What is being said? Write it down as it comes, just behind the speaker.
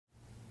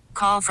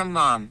call from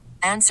mom.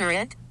 Answer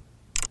it.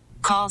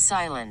 Call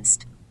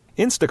silenced.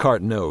 Instacart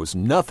knows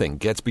nothing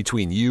gets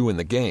between you and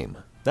the game.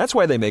 That's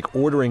why they make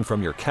ordering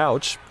from your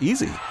couch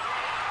easy.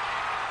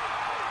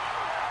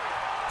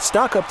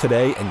 Stock up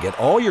today and get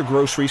all your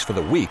groceries for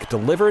the week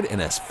delivered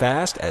in as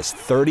fast as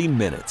 30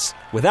 minutes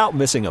without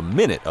missing a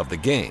minute of the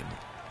game.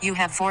 You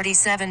have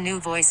 47 new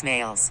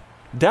voicemails.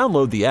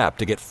 Download the app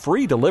to get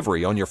free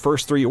delivery on your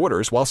first 3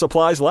 orders while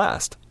supplies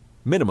last.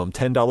 Minimum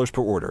 $10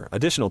 per order.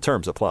 Additional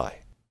terms apply.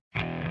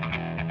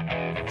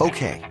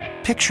 Okay,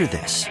 picture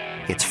this.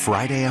 It's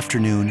Friday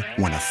afternoon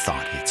when a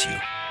thought hits you.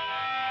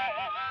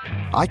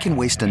 I can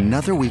waste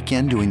another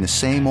weekend doing the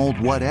same old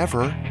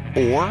whatever,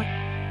 or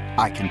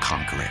I can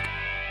conquer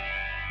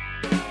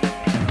it.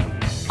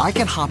 I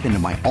can hop into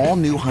my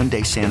all-new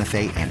Hyundai Santa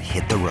Fe and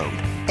hit the road.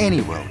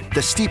 Any road.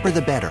 The steeper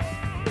the better.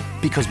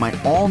 Because my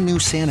all-new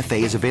Santa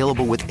Fe is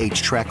available with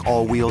H-Track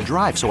all-wheel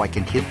drive, so I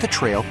can hit the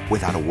trail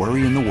without a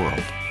worry in the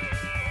world.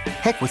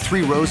 Heck, with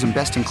 3 rows and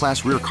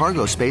best-in-class rear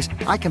cargo space,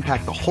 I can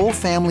pack the whole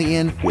family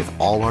in with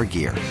all our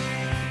gear.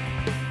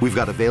 We've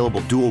got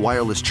available dual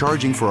wireless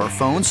charging for our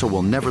phones, so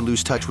we'll never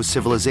lose touch with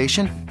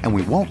civilization, and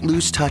we won't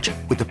lose touch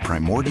with the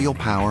primordial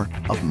power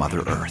of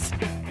Mother Earth.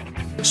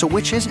 So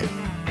which is it?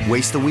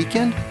 Waste the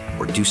weekend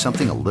or do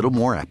something a little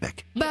more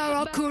epic?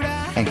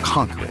 And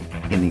conquer it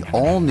in the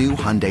all-new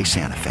Hyundai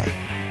Santa Fe.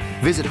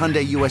 Visit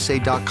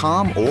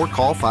HyundaiUSA.com or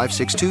call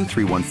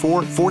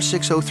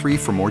 562-314-4603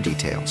 for more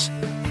details.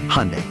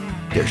 Hyundai,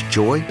 there's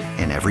joy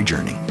in every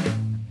journey.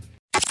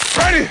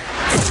 Ready!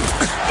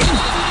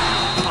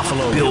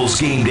 Buffalo Bills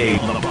game day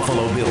on the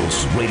Buffalo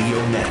Bills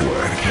Radio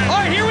Network. All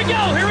right, here we go. We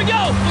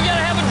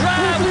gotta have a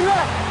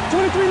drive.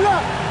 23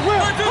 left.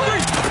 1, 2,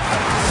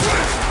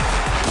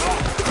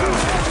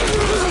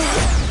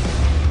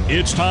 3.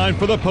 It's time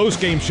for the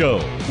postgame show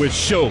with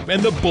Schopp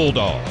and the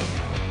Bulldog.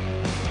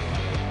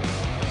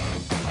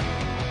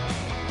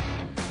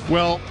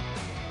 Well,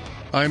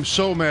 I'm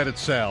so mad at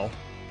Sal.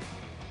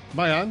 Am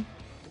I on?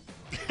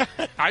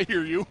 I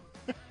hear you.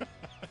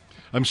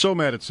 I'm so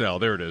mad at Sal.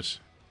 There it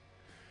is.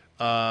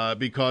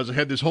 Because I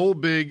had this whole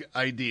big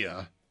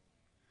idea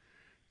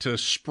to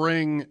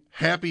spring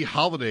happy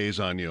holidays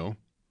on you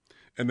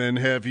and then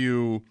have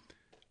you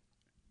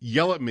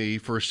yell at me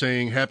for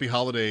saying happy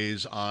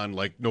holidays on,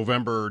 like,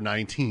 November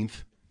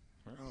 19th.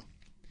 Well,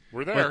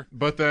 we're there.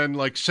 But then,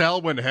 like, Sal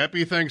went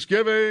happy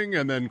Thanksgiving,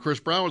 and then Chris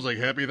Brown was like,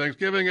 happy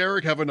Thanksgiving,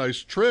 Eric, have a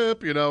nice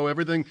trip,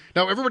 everything.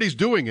 Now, everybody's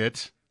doing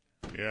it.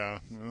 Yeah,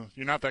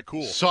 you're not that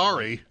cool.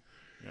 Sorry.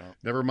 Yeah.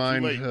 Never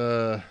mind.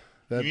 You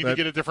need to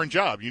get a different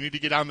job. You need to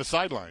get on the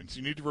sidelines.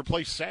 You need to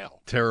replace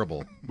Sal.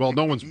 Terrible. Well,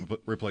 no one's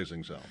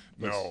replacing Sal.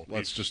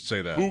 Let's just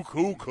say that.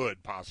 Who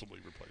could possibly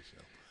replace Sal?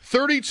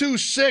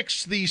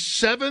 32-6, the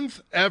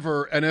 7th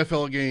ever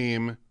NFL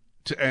game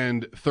to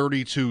end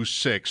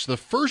 32-6. The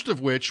first of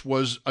which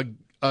was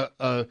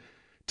a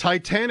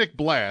titanic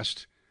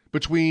blast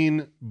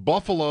between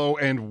Buffalo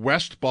and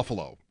West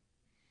Buffalo.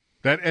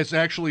 That is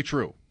actually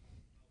true.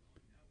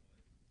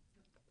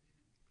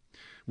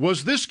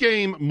 Was this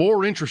game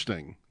more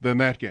interesting than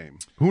that game?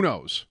 Who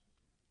knows?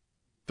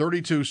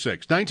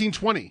 32-6.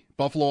 1920,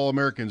 Buffalo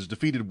All-Americans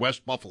defeated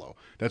West Buffalo.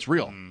 That's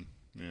real.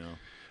 Yeah.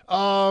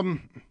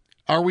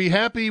 Are we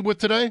happy with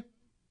today?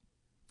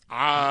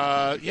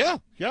 Yeah.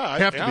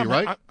 Have to be,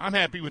 right? I'm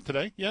happy with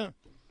today. Yeah.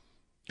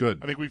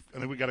 Good. I think we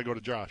got to go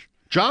to Josh.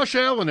 Josh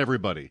Allen,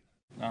 everybody.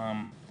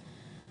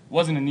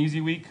 Wasn't an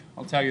easy week,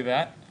 I'll tell you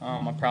that.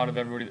 I'm proud of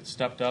everybody that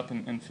stepped up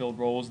and filled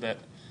roles that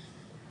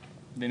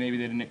they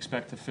didn't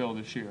expect to fill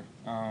this year.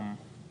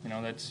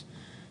 That's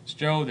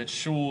Joe, that's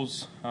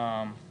Schulz,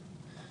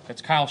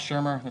 that's Kyle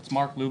Shermer, that's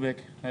Mark Lubick.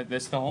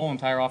 That's the whole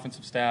entire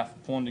offensive staff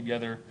pulling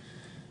together.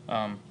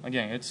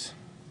 Again, it's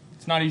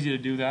not easy to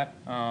do that.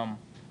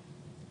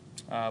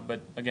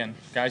 But again,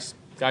 guys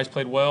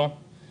played well,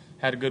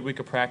 had a good week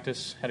of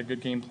practice, had a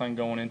good game plan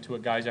going into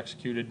it. Guys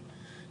executed,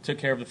 took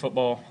care of the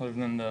football other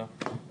than the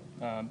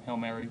Hail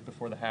Mary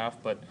before the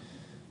half. But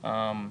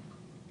our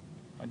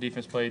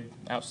defense played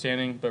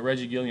outstanding. But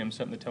Reggie Gilliam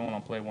setting the tone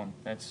on play one.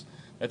 That's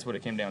what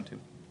it came down to.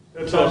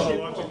 That's also a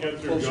lot to get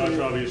through, Josh,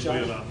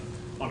 obviously,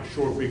 on a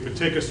short week. But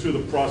take us through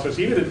the process.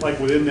 Even if, like,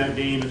 within that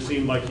game, it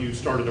seemed like you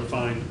started to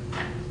find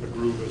a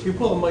groove. Can you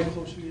pull the mic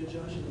closer to you,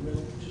 Josh, in the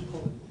middle? Just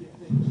pull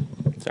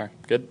it. Sorry.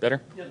 Good?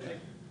 Better? Yeah,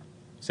 thanks.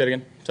 Say it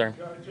again. Sorry.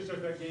 Just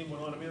as that game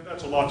went on,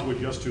 that's a lot to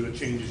adjust to, the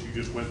changes you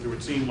just went through.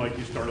 It seemed like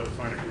you started to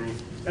find a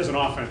groove as an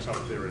offense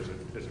out there as it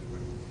went.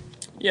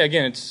 Yeah,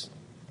 again,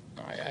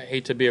 I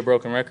hate to be a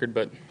broken record,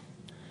 but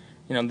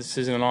this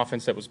isn't an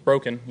offense that was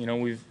broken.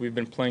 We've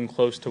been playing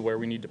close to where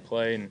we need to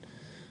play, and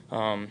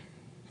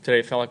today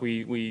it felt like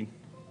we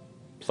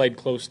played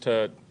close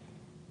to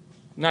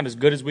not as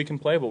good as we can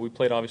play, but we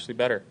played obviously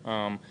better.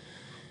 And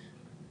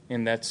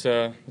that's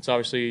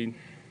obviously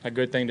a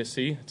good thing to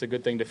see. It's a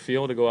good thing to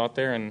feel, to go out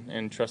there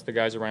and trust the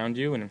guys around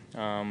you. And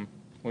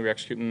we were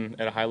executing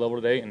at a high level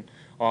today, and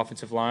our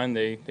offensive line,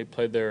 they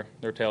played their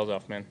tails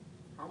off, man.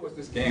 How was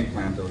this game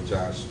plan, though,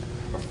 Josh,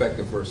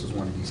 effective versus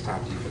one of these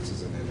top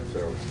defenses in the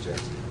NFL with the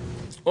Jets?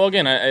 Well,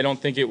 again, I don't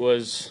think it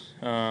was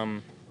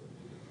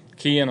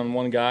key in on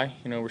one guy.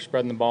 We're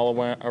spreading the ball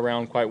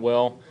around quite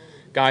well.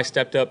 Guy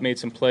stepped up, made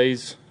some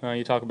plays.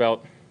 You talk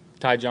about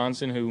Ty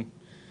Johnson, who's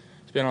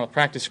been on the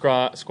practice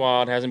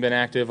squad, hasn't been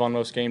active on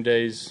most game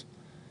days.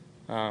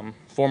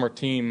 Former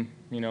team,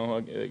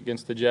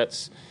 against the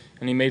Jets.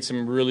 And he made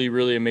some really,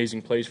 really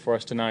amazing plays for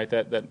us tonight.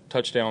 That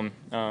touchdown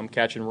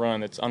catch and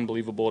run, that's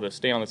unbelievable to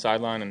stay on the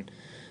sideline. And,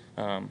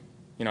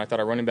 I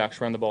thought our running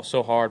backs ran the ball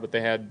so hard, but they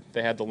had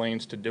the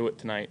lanes to do it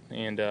tonight.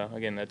 And,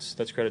 again,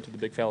 that's credit to the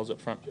big fellas up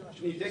front.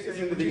 Josh,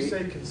 would you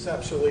say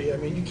conceptually,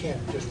 you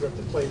can't just rip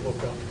the playbook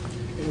up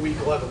in Week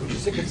 11. Would you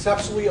say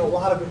conceptually a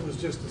lot of it was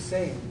just the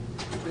same?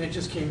 And it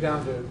just came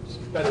down to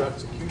better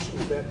execution?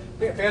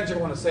 Fans are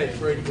going to say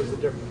Brady was the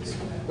difference.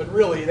 But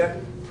really, that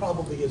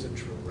probably isn't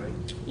true, right?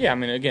 Yeah,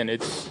 again,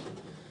 it's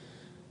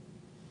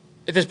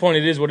at this point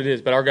it is what it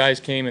is. But our guys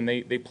came and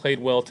they played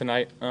well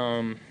tonight.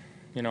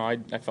 I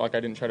felt like I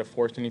didn't try to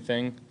force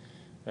anything,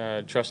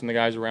 trusting the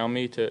guys around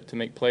me to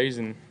make plays,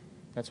 and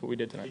that's what we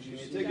did tonight. Did you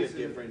see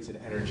a difference in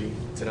energy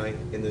tonight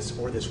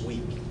this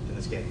week in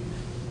this game?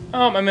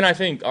 I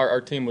think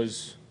our team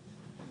was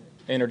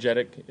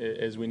energetic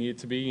as we needed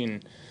to be,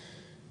 and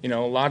a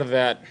lot of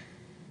that,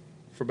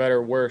 for better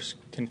or worse,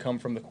 can come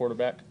from the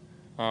quarterback.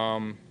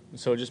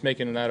 So just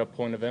making that a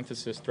point of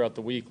emphasis throughout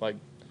the week,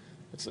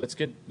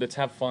 let's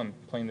have fun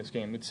playing this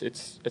game.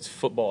 It's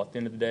football at the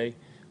end of the day.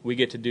 We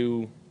get to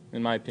do,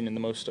 in my opinion, the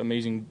most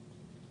amazing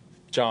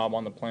job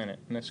on the planet,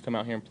 and that's come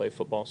out here and play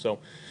football. So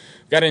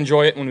we've got to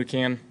enjoy it when we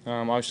can.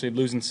 Obviously,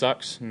 losing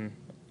sucks, and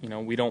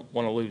we don't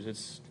want to lose.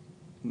 It's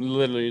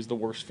literally is the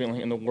worst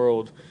feeling in the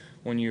world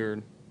when you're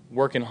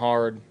working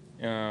hard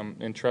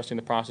and trusting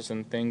the process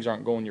and things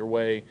aren't going your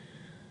way.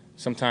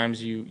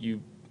 Sometimes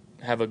you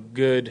have a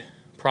good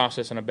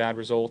process and a bad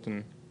result,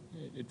 and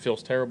it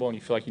feels terrible, and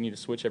you feel like you need to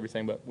switch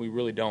everything, but we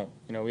really don't.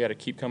 We got to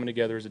keep coming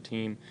together as a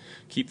team,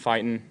 keep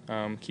fighting,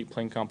 keep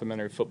playing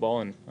complementary football,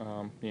 and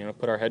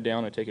put our head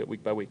down and take it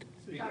week by week.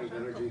 Speaking of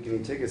energy, can you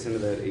take us into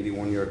that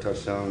 81-yard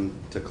touchdown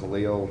to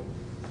Khalil,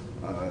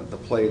 the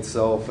play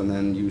itself, and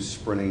then you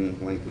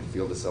sprinting length of the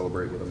field to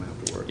celebrate with him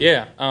afterward?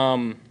 Yeah,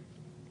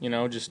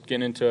 just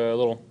getting into a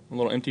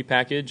little empty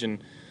package,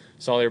 and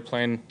saw they were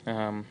playing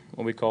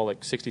what we call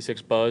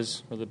 66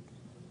 buzz, where the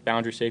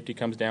boundary safety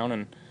comes down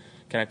and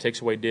kind of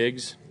takes away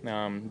Diggs.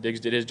 Diggs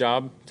did his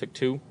job, took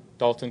 2.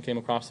 Dalton came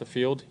across the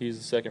field. He's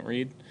the second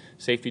read.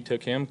 Safety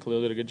took him.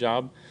 Khalil did a good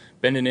job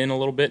bending in a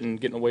little bit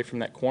and getting away from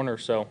that corner.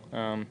 So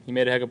he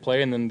made a heck of a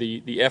play. And then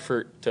the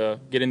effort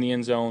to get in the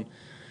end zone,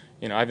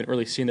 I haven't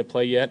really seen the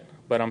play yet,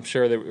 but I'm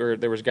sure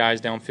there was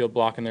guys downfield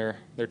blocking their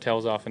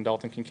tails off, and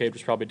Dalton Kincaid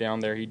was probably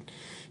down there.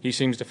 He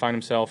seems to find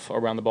himself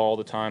around the ball all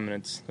the time,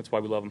 and that's why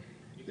we love him.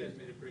 You guys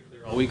made it pretty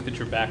clear all week that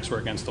your backs were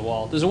against the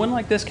wall. Does a win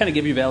like this kind of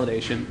give you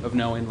validation of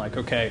knowing,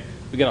 okay,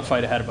 we got a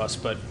fight ahead of us,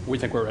 but we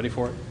think we're ready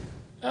for it?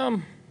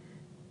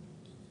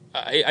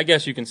 I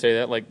guess you can say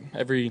that.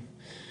 Every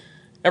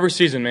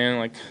season,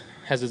 man,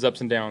 has its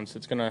ups and downs.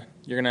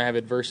 You're gonna have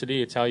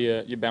adversity. It's how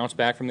you bounce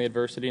back from the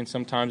adversity, and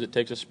sometimes it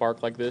takes a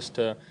spark like this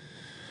to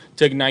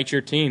ignite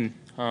your team.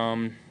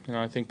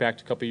 I think back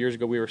to a couple of years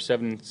ago, we were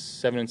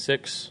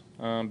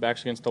 7-6,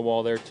 backs against the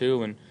wall there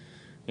too, and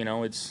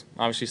it's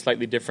obviously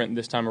slightly different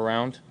this time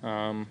around.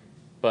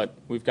 But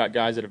we've got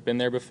guys that have been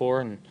there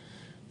before, and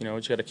we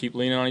just got to keep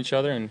leaning on each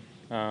other, and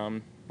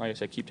like I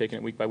said, keep taking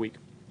it week by week.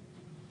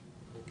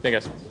 Thank you,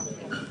 guys.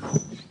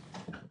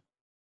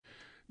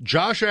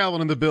 Josh Allen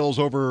and the Bills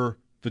over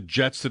the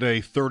Jets today,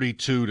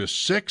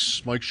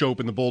 32-6. Mike Schopp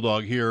and the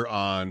Bulldog here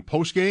on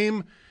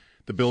Postgame.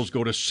 The Bills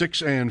go to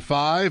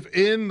 6-5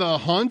 in the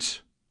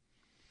hunt,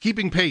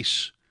 keeping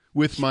pace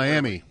with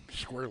Miami.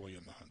 Squarely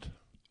in the hunt.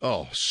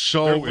 Oh,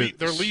 so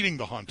they're leading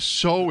the hunt.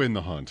 So in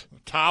the hunt.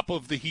 Top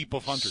of the heap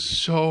of hunters.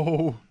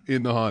 So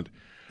in the hunt.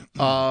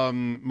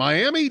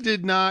 Miami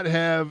did not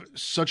have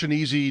such an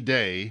easy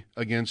day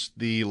against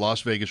the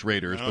Las Vegas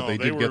Raiders, but they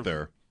did get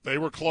there. They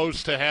were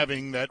close to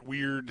having that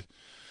weird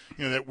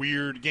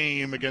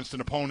game against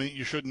an opponent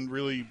you shouldn't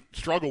really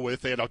struggle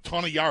with. They had a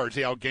ton of yards.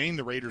 They outgained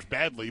the Raiders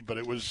badly, but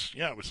it was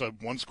a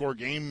one-score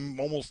game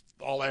almost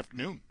all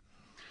afternoon.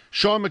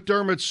 Sean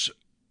McDermott's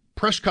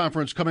press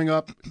conference coming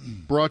up,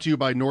 brought to you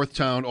by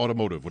Northtown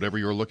Automotive. Whatever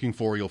you're looking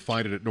for, you'll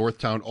find it at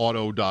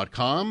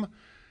northtownauto.com.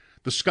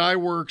 The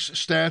Skyworks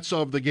stats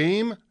of the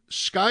game.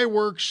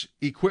 Skyworks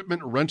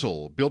Equipment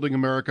Rental, building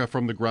America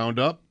from the ground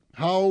up.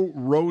 How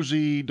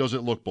rosy does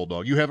it look,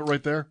 Bulldog? You have it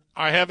right there?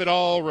 I have it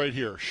all right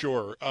here,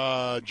 sure.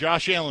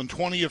 Josh Allen,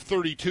 20 of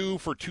 32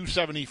 for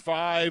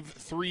 275,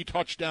 3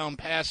 touchdown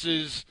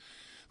passes,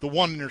 the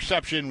 1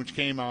 interception, which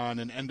came on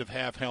an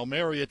end-of-half Hail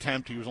Mary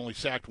attempt. He was only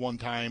sacked 1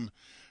 time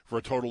for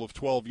a total of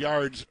 12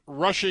 yards.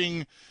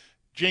 Rushing,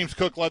 James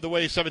Cook led the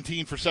way,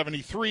 17 for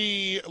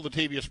 73.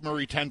 Latavius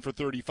Murray, 10 for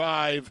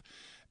 35.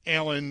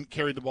 Allen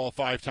carried the ball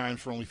 5 times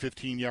for only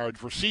 15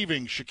 yards.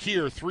 Receiving,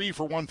 Shakir, 3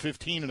 for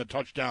 115 and a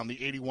touchdown, the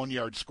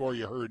 81-yard score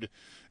you heard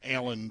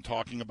Allen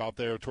talking about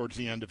there towards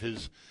the end of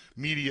his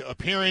media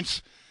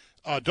appearance.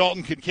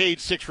 Dalton Kincaid,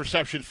 6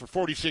 receptions for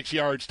 46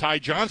 yards. Ty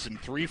Johnson,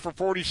 3 for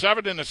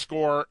 47 in a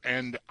score.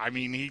 And, I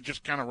mean, he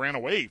just kind of ran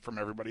away from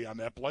everybody on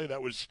that play.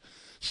 That was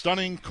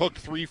stunning. Cook,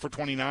 3 for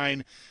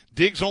 29.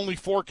 Diggs, only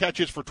 4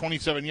 catches for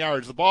 27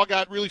 yards. The ball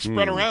got really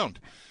spread around.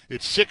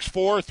 It's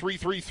 6-4,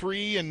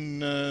 3-3-3,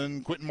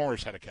 and Quentin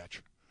Morris had a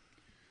catch.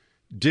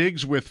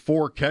 Diggs with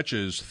 4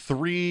 catches,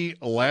 3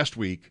 last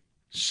week,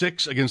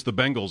 6 against the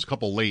Bengals, a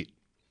couple late.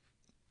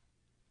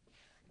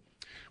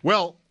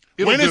 Well,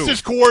 when is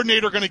this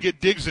coordinator going to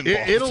get Diggs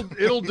involved?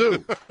 It'll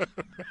do.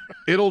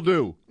 It'll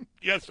do.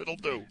 Yes, it'll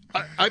do.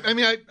 I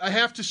mean, I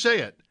have to say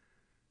it.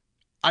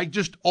 I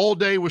just all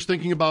day was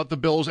thinking about the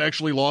Bills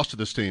actually lost to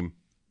this team.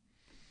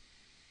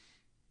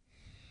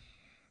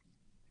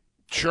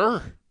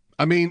 Sure.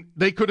 I mean,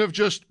 they could have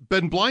just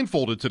been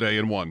blindfolded today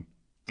and won.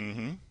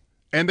 Mm-hmm.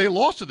 And they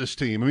lost to this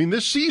team. I mean,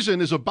 this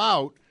season is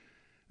about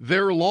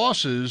their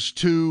losses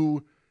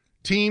to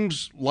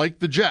teams like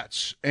the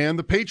Jets and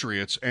the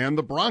Patriots and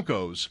the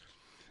Broncos.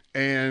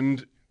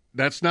 And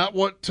that's not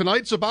what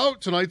tonight's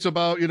about. Tonight's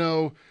about,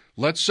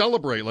 let's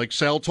celebrate, like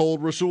Sal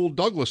told Rasul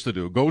Douglas to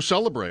do. Go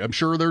celebrate. I'm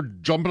sure they're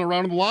jumping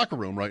around in the locker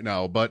room right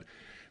now. But,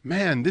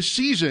 man, this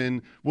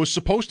season was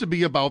supposed to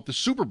be about the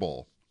Super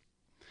Bowl.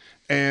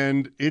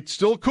 And it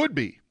still could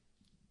be.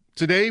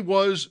 Today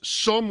was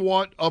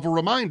somewhat of a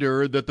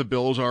reminder that the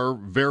Bills are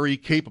very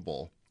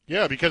capable.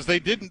 Yeah, because they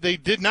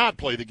did not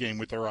play the game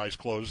with their eyes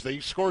closed. They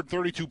scored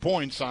 32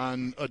 points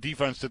on a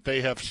defense that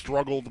they have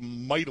struggled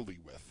mightily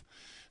with.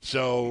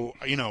 So,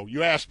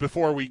 you asked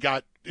before we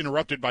got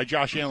interrupted by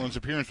Josh Allen's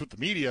appearance with the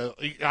media.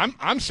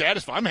 I'm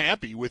satisfied. I'm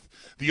happy with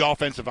the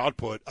offensive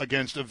output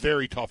against a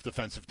very tough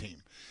defensive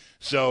team.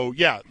 So,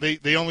 yeah,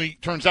 they only,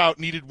 turns out,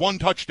 needed 1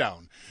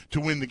 touchdown to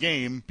win the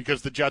game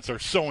because the Jets are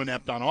so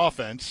inept on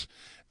offense.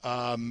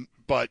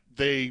 But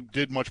they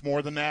did much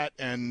more than that,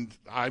 and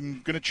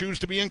I'm going to choose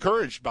to be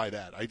encouraged by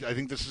that. I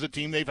think this is a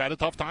team they've had a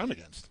tough time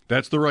against.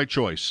 That's the right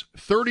choice.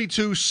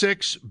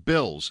 32-6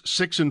 Bills,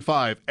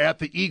 6-5 at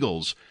the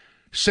Eagles.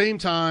 Same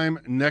time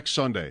next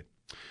Sunday.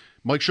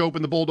 Mike Schopp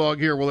and the Bulldog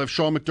here. We'll have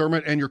Sean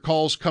McDermott and your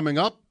calls coming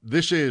up.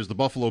 This is the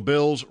Buffalo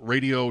Bills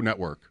Radio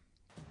Network.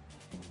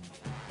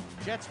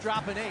 Jets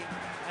drop an 8,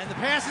 and the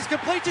pass is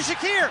complete to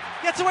Shakir.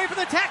 Gets away from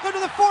the tackler to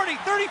the 40,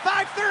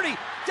 35-30.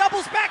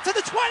 Doubles back to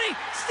the 20,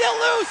 still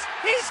loose.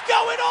 He's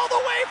going all the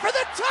way for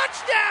the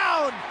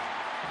touchdown.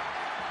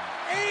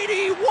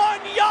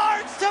 81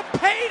 yards to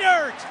pay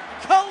dirt.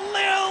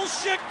 Khalil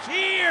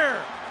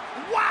Shakir.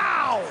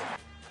 Wow.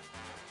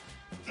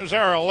 There's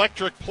our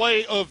electric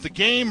play of the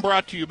game,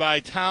 brought to you by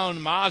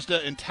Town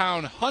Mazda and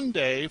Town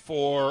Hyundai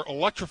for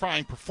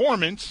electrifying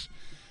performance.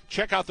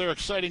 Check out their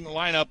exciting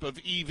lineup of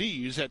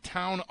EVs at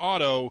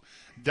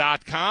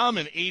townauto.com.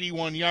 An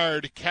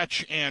 81-yard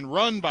catch and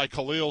run by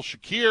Khalil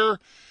Shakir.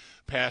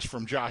 Pass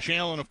from Josh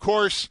Allen, of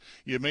course.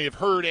 You may have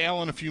heard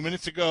Allen a few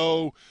minutes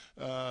ago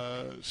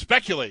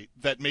speculate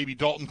that maybe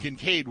Dalton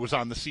Kincaid was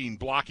on the scene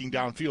blocking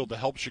downfield to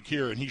help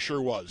Shakir, and he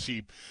sure was.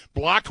 He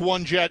blocked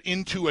one jet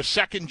into a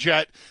second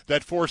jet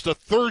that forced a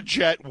third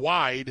jet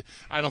wide.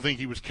 I don't think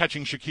he was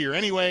catching Shakir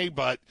anyway,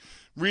 but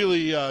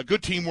really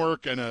good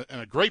teamwork and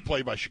a great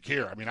play by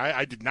Shakir. I mean,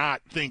 I did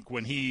not think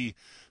when he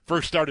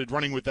first started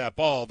running with that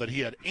ball that he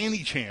had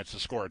any chance to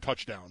score a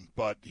touchdown,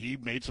 but he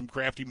made some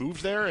crafty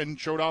moves there and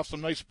showed off some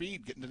nice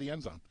speed getting to the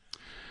end zone.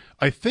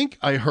 I think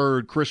I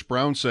heard Chris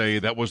Brown say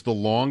that was the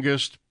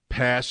longest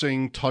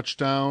passing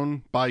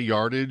touchdown by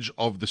yardage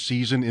of the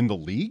season in the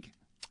league.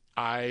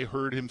 I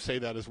heard him say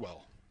that as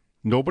well.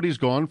 Nobody's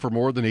gone for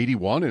more than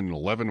 81 in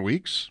 11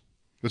 weeks.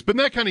 It's been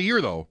that kind of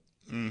year, though.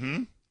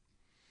 Mm-hmm.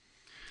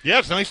 Yeah,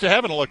 it's nice to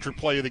have an electric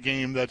play of the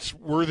game that's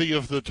worthy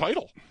of the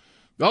title.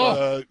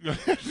 Oh,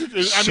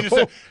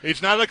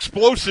 it's not an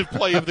explosive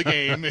play of the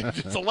game;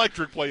 it's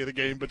electric play of the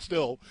game. But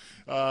still,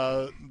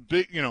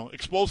 big,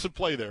 explosive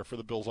play there for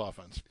the Bills'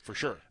 offense for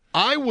sure.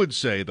 I would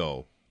say,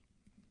 though,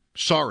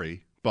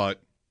 sorry,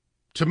 but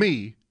to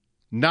me,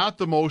 not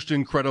the most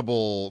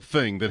incredible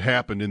thing that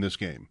happened in this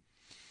game,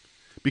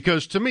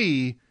 because to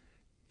me,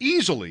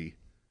 easily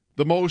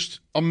the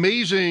most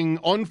amazing,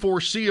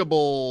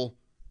 unforeseeable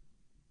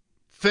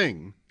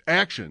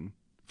action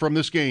from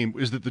this game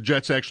is that the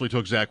Jets actually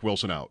took Zach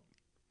Wilson out.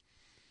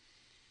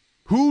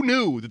 Who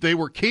knew that they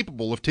were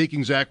capable of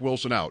taking Zach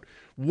Wilson out?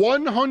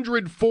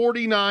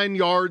 149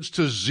 yards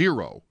to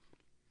 0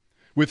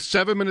 with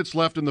 7 minutes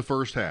left in the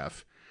first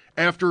half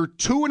after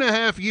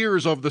 2.5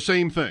 years of the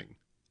same thing.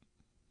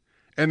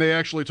 And they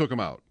actually took him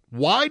out.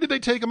 Why did they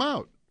take him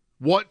out?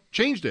 What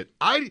changed it?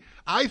 I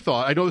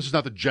thought, I know this is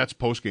not the Jets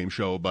postgame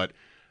show, but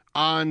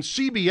on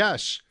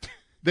CBS,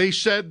 they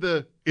said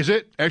is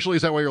that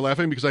why you're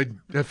laughing? Because I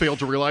have failed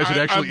to realize it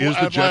actually is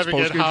the Jets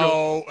postgame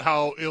show?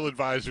 How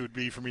ill-advised it would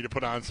be for me to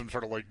put on some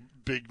sort of like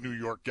big New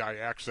York guy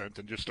accent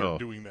and just start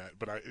doing that.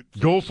 But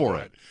Go for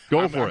it.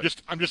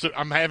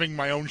 I'm having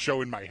my own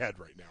show in my head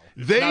right now.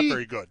 It's not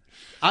very good.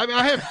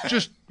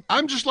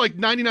 I'm just like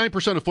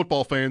 99% of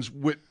football fans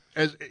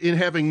in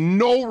having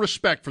no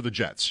respect for the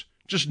Jets.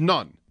 Just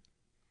none.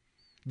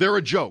 They're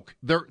a joke.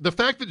 The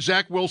fact that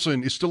Zach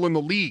Wilson is still in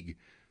the league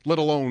let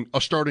alone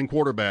a starting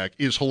quarterback,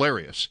 is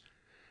hilarious.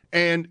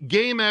 And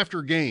game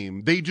after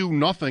game, they do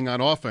nothing on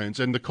offense,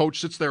 and the coach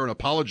sits there and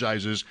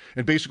apologizes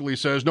and basically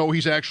says, no,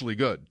 he's actually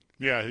good.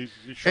 Yeah, he's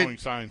showing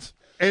signs.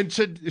 And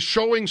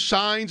showing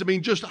signs, I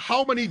mean, just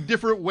how many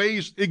different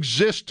ways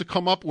exist to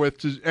come up with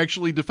to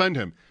actually defend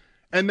him.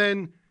 And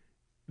then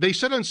they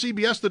said on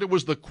CBS that it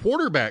was the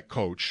quarterback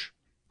coach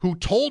who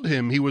told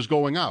him he was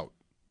going out.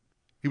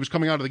 He was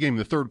coming out of the game in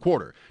the third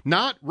quarter.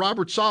 Not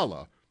Robert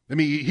Saleh. I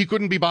mean, he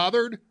couldn't be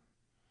bothered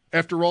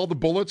after all the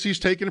bullets he's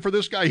taken for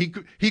this guy.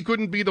 He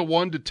couldn't be the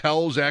one to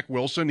tell Zach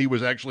Wilson he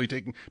was actually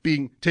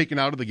being taken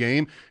out of the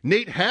game.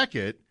 Nate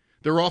Hackett,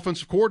 their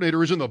offensive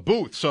coordinator, is in the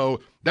booth, so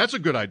that's a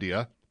good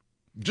idea.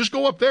 Just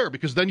go up there,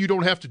 because then you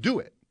don't have to do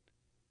it.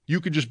 You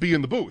could just be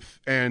in the booth,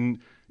 and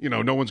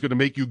no one's going to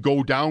make you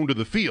go down to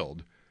the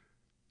field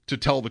to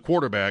tell the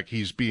quarterback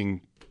he's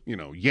being,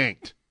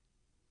 yanked.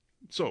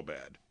 So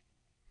bad.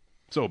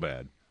 So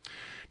bad.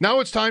 Now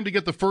it's time to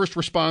get the first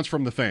response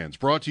from the fans.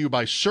 Brought to you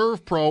by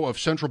Serve Pro of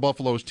Central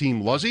Buffalo's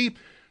Team Luzzy.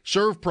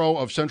 Serve Pro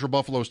of Central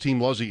Buffalo's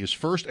Team Luzzy is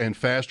first and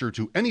faster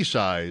to any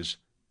size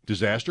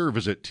disaster.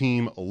 Visit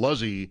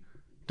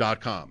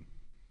teamluzzy.com.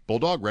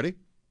 Bulldog, ready?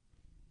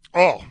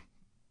 Oh,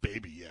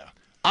 baby, yeah.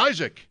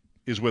 Isaac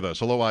is with us.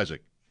 Hello,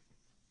 Isaac.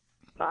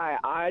 Hi,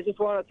 I just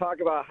want to talk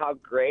about how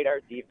great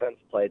our defense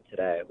played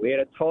today. We had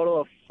a total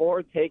of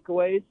 4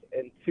 takeaways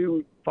and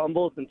 2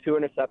 fumbles and 2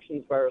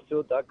 interceptions by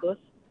Rasul Douglas.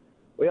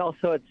 We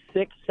also had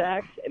 6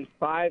 sacks and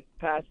 5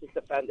 passes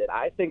defended.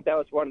 I think that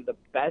was one of the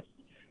best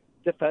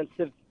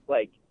defensive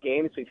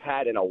games we've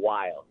had in a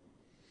while.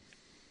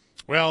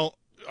 Well,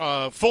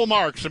 full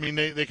marks. I mean,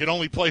 they could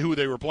only play who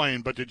they were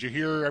playing, but did you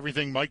hear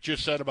everything Mike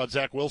just said about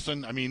Zach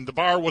Wilson? I mean, the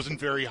bar wasn't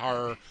very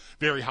high.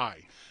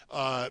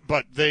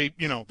 But they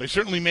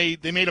certainly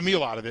made a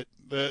meal out of it.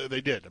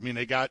 They did. I mean,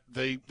 they got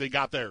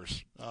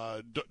theirs.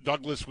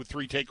 Douglas with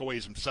 3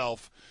 takeaways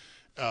himself.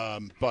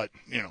 But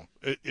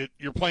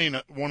you're playing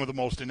one of the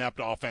most inept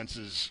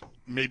offenses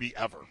maybe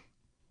ever.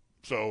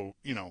 So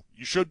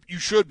you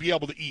should be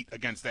able to eat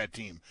against that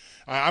team.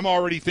 I'm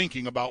already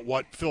thinking about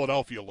what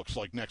Philadelphia looks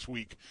like next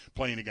week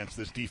playing against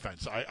this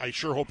defense. I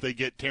sure hope they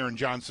get Taron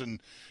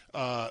Johnson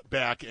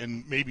back,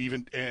 and maybe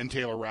even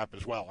Taylor Rapp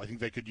as well. I think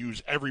they could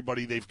use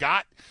everybody they've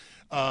got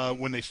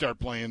when they start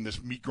playing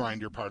this meat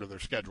grinder part of their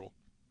schedule.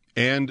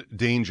 And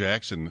Dane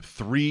Jackson,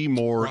 3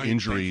 more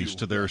injuries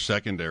to their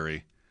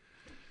secondary.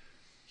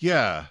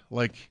 Yeah,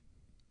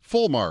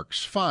 full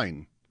marks,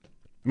 fine.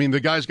 I mean,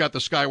 the guy's got the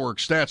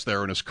Skyworks stats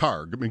there in his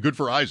car. I mean, good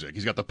for Isaac.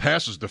 He's got the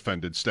passes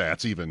defended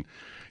stats even.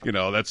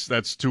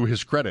 That's to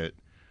his credit.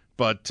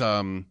 But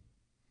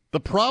the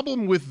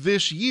problem with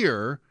this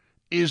year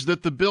is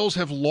that the Bills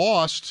have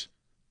lost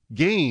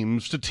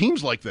games to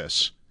teams like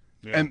this.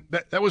 Yeah. And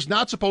that was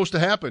not supposed to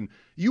happen.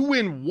 You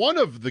win one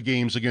of the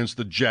games against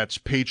the Jets,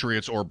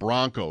 Patriots, or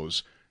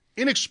Broncos,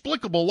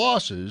 inexplicable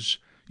losses,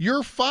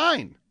 you're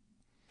fine.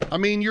 I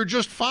mean, you're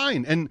just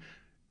fine. And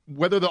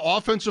whether the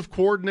offensive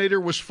coordinator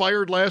was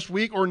fired last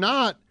week or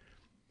not,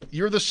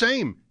 you're the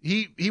same.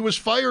 He was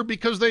fired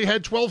because they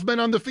had 12 men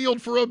on the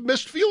field for a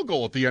missed field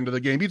goal at the end of the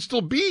game. He'd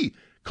still be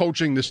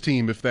coaching this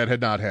team if that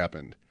had not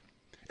happened.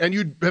 And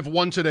you'd have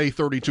won today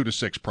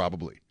 32-6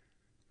 probably,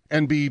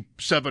 and be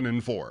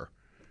 7-4.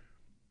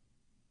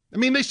 I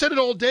mean, they said it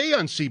all day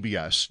on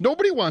CBS.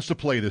 Nobody wants to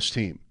play this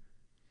team.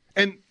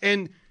 And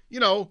I'm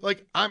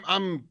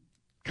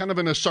kind of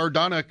in a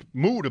sardonic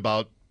mood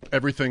about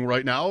everything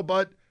right now,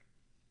 but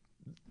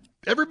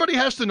everybody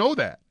has to know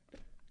that.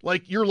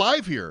 You're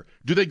live here.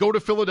 Do they go to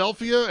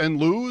Philadelphia and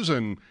lose,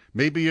 and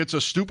maybe it's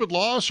a stupid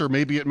loss, or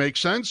maybe it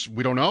makes sense?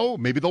 We don't know.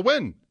 Maybe they'll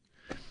win.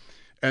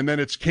 And then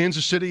it's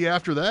Kansas City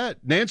after that.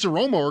 Nance and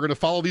Romo are going to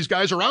follow these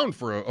guys around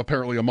for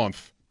apparently a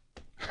month.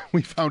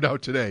 We found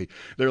out today.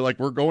 They're like,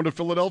 we're going to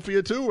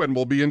Philadelphia too, and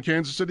we'll be in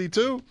Kansas City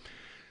too.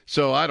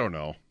 So I don't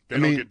know. They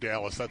don't get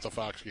Dallas. That's a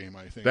Fox game,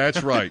 I think.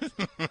 That's right.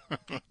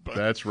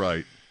 That's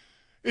right.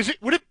 Is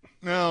it? Would it?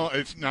 No,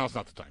 now's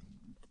not the time.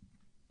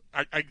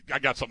 I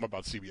got something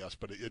about CBS,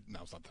 but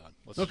now's not the time.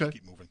 Let's just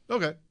keep moving.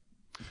 Okay.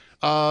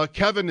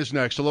 Kevin is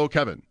next. Hello,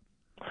 Kevin.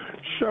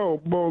 Show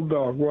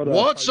Bulldog.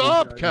 What's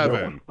up,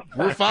 Kevin?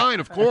 We're fine,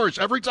 of course.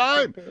 Every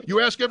time.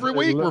 You ask every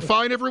week. We're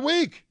fine every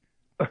week.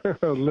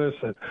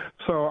 Listen,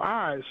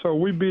 so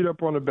we beat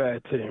up on a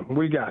bad team.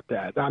 We got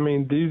that. I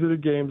mean, these are the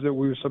games that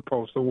we were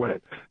supposed to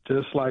win,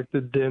 just like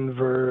the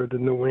Denver, the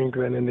New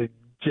England, and the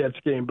Jets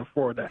game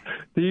before that.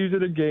 These are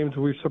the games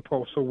we're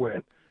supposed to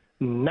win.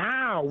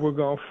 Now we're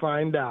going to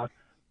find out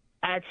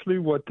actually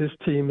what this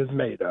team is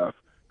made of,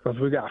 because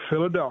we got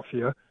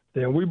Philadelphia,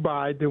 then we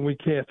bye, then we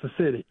Kansas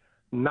City.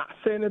 Not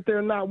saying that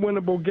they're not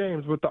winnable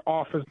games with the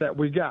offense that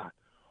we got.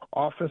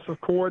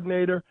 Offensive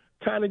coordinator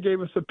kind of gave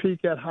us a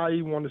peek at how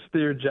he wanted to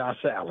steer Josh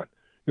Allen.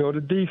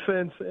 The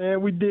defense,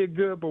 and we did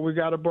good, but we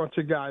got a bunch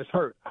of guys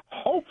hurt.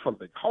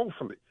 Hopefully,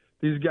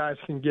 these guys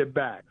can get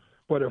back.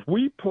 But if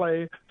we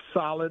play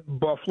solid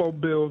Buffalo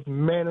Bills,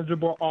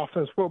 manageable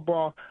offense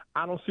football,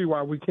 I don't see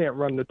why we can't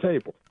run the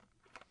table.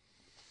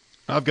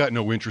 I've got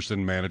no interest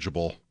in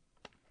manageable.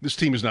 This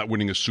team is not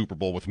winning a Super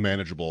Bowl with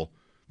manageable.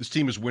 This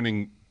team is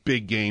winning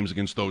big games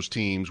against those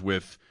teams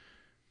with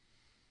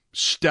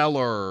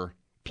stellar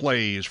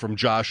plays from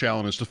Josh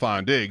Allen and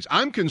Stephon Diggs.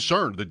 I'm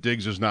concerned that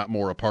Diggs is not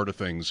more a part of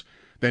things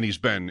than he's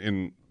been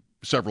in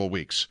several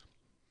weeks.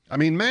 I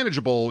mean,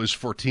 manageable is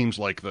for teams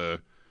like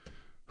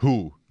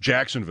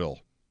Jacksonville,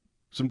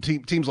 some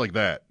teams like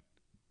that.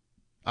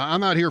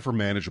 I'm not here for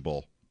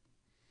manageable.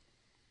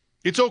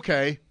 It's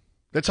okay.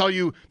 This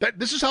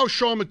is how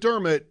Sean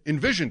McDermott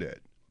envisioned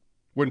it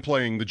when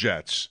playing the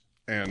Jets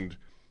and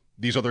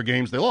these other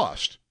games they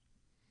lost.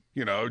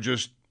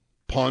 Just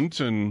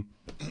punt and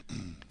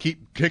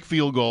kick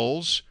field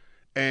goals,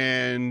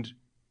 and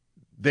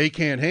they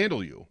can't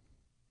handle you.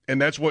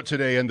 And that's what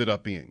today ended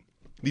up being.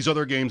 These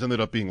other games ended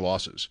up being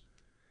losses.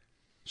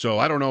 So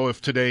I don't know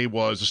if today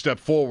was a step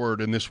forward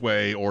in this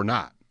way or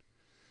not.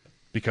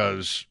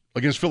 Because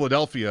against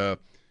Philadelphia,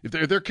 if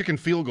they're kicking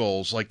field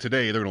goals like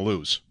today, they're going to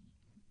lose.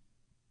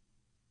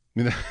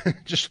 I mean,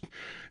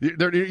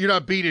 you're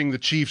not beating the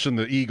Chiefs and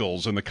the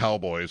Eagles and the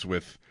Cowboys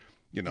with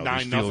these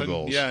field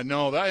goals. Yeah,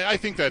 no, I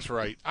think that's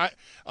right.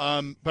 But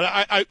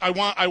I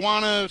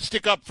want to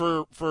stick up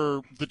for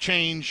the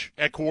change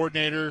at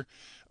coordinator.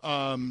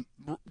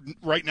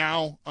 Right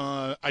now,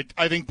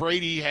 I think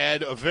Brady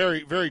had a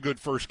very, very good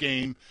first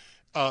game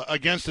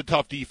against a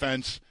tough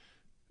defense.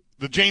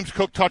 The James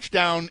Cook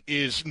touchdown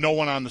is no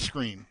one on the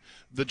screen.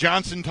 The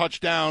Johnson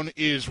touchdown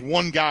is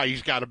one guy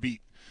he's got to beat,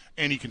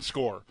 and he can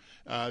score.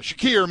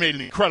 Shakir made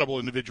an incredible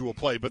individual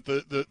play, but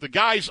the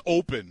guys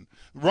open,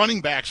 running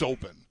backs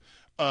open,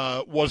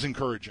 was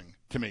encouraging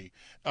to me.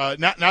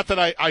 Not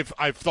that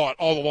I've thought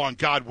all along,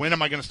 God, when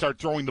am I going to start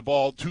throwing the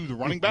ball to the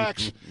running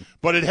backs?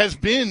 But it has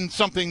been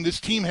something this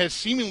team has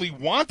seemingly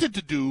wanted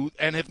to do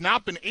and have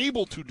not been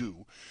able to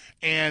do.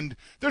 And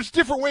there's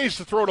different ways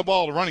to throw the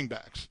ball to running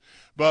backs.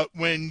 But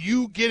when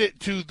you get it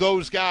to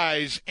those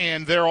guys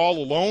and they're all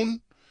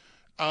alone,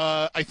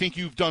 I think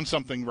you've done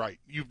something right.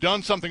 You've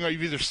done something right.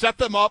 You've either set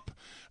them up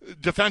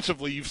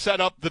defensively, you've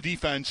set up the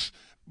defense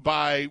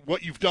by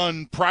what you've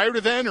done prior to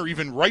then or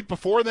even right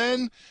before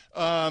then,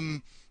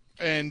 and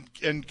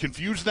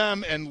confused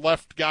them and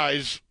left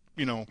guys,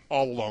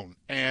 all alone.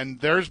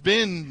 And there's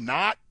been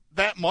not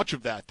that much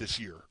of that this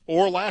year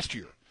or last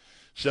year.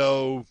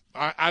 So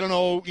I don't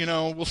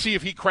know, we'll see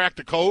if he cracked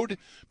the code,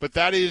 but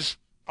that is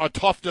a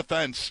tough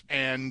defense,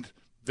 and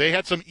they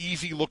had some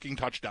easy-looking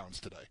touchdowns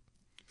today.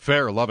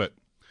 Fair, love it.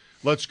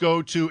 Let's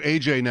go to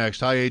AJ next.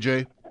 Hi,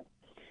 AJ.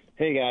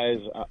 Hey, guys.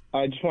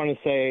 I just want to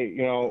say,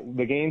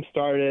 the game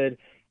started,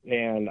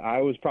 and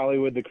I was probably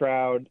with the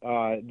crowd,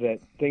 that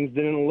things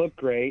didn't look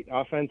great.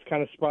 Offense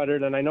kind of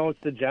sputtered, and I know it's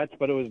the Jets,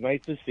 but it was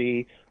nice to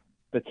see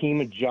the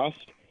team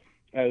adjust.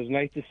 It was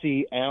nice to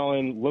see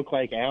Allen look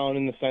like Allen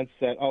in the sense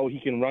that, he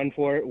can run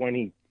for it when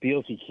he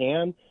feels he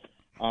can.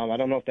 I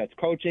don't know if that's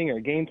coaching or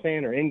game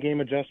plan or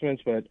in-game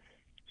adjustments, but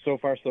so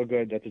far so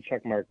good. That's a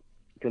check mark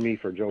for me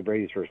for Joe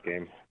Brady's first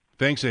game.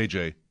 Thanks,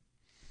 AJ.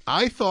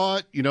 I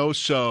thought,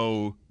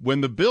 so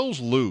when the Bills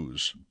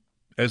lose,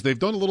 as they've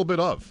done a little bit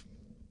of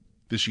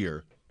this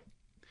year,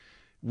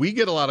 we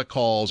get a lot of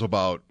calls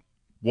about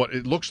what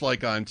it looks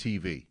like on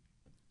TV.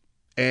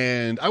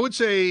 And I would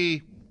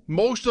say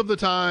most of the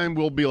time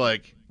we'll be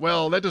like,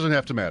 well, that doesn't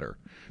have to matter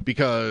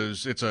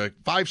because it's a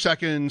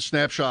 5-second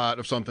snapshot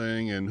of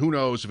something and who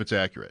knows if it's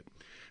accurate.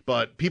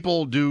 But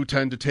people do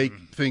tend to take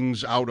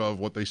things out of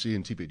what they see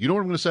in TV. Do you know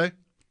what I'm going to say?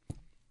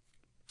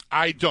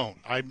 I don't.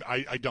 I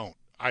don't.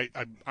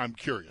 I'm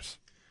curious.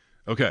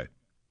 Okay.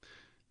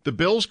 The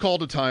Bills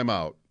called a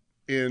timeout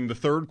in the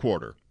third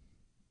quarter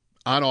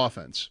on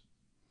offense.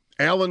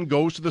 Allen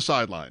goes to the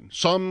sideline.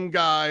 Some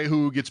guy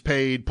who gets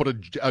paid put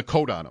a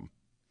coat on him.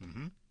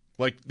 Mm-hmm.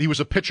 Like he was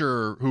a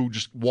pitcher who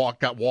just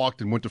got walked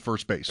and went to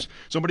first base.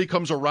 Somebody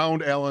comes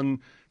around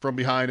Allen from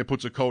behind and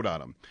puts a coat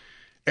on him.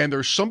 And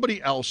there's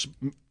somebody else.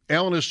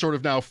 Allen is sort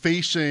of now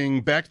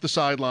facing back to the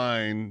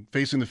sideline,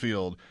 facing the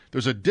field.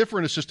 There's a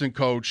different assistant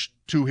coach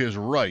to his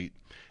right,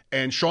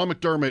 and Sean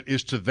McDermott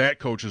is to that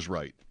coach's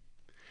right.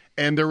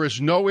 And there is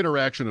no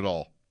interaction at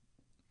all.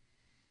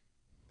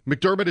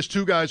 McDermott is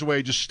two guys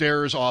away, just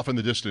stares off in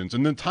the distance.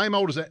 And then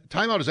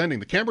timeout is ending.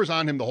 The camera's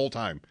on him the whole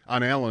time,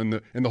 on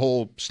Allen and the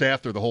whole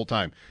staff there the whole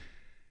time.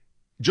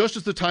 Just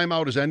as the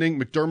timeout is ending,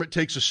 McDermott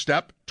takes a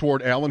step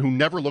toward Allen, who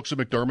never looks at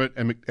McDermott,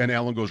 and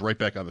Allen goes right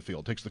back on the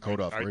field, takes the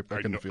coat off right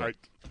back in the field.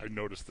 I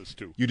noticed this,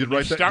 too. You did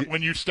right there?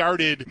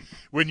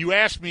 When you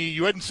asked me,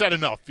 you hadn't said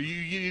enough.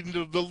 You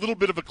a little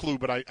bit of a clue,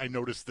 but I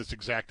noticed this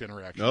exact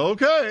interaction.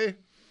 Okay.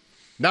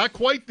 Not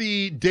quite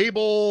the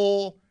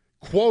Dable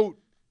quote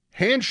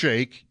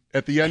handshake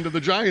at the end of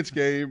the Giants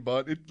game,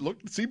 but it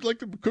seemed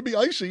like it could be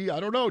icy. I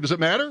don't know. Does it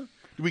matter?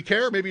 Do we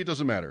care? Maybe it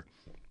doesn't matter.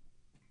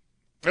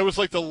 It was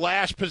like the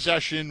last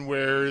possession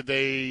where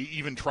they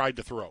even tried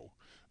to throw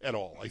at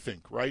all, I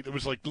think, right? It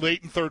was like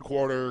late in third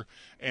quarter,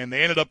 and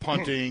they ended up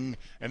punting,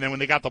 and then when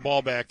they got the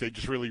ball back, they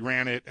just really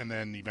ran it, and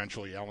then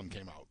eventually Allen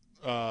came out.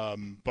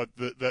 But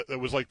it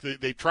was like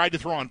they tried to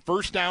throw on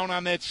first down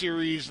on that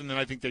series, and then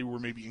I think they were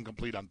maybe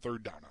incomplete on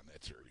third down on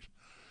that series.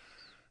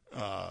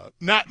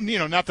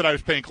 Not that I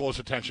was paying close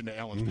attention to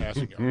Allen's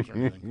passing yards or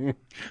anything.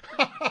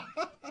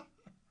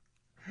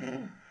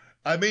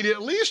 I mean,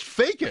 at least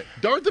fake it.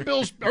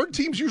 Aren't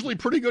teams usually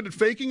pretty good at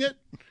faking it?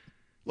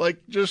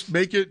 Like, just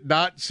make it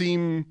not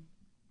seem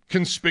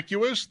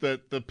conspicuous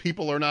that the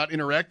people are not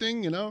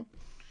interacting,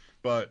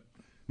 But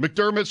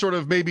McDermott sort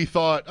of maybe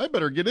thought, I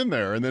better get in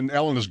there, and then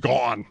Allen is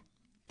gone.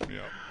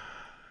 Yeah.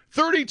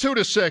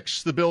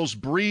 32-6, the Bills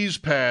breeze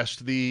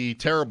past the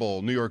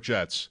terrible New York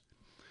Jets.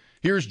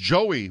 Here's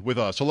Joey with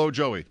us. Hello,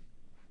 Joey.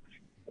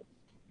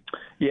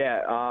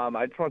 Yeah,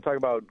 I just want to talk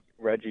about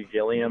Reggie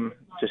Gilliam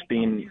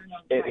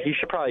he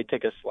should probably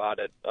take a slot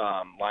at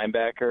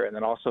linebacker, and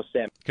then also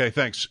Sam. Okay,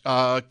 thanks.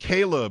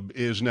 Caleb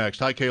is next.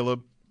 Hi,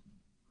 Caleb.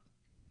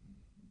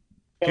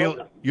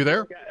 Caleb, you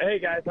there? Hey,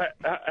 guys.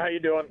 How you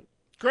doing?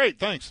 Great,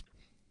 thanks.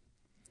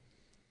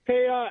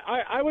 Hey,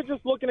 I was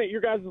just looking at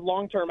your guys'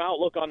 long-term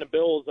outlook on the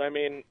Bills. I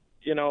mean,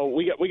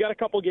 we got a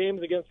couple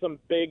games against some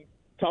big,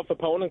 tough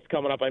opponents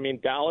coming up. I mean,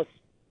 Dallas,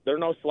 they're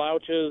no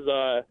slouches.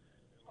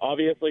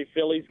 Obviously,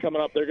 Philly's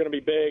coming up. They're going to be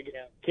big.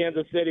 Yeah.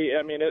 Kansas City,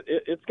 I mean,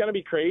 it's going to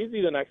be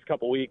crazy the next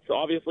couple weeks.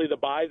 Obviously, the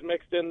bye's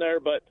mixed in there,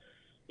 but,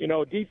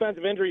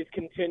 defensive injuries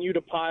continue to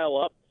pile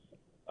up.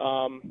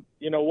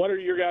 What are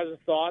your guys'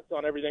 thoughts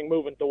on everything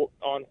moving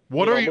on?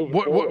 What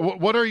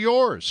are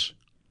yours?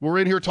 We're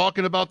in here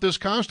talking about this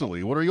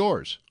constantly. What are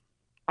yours?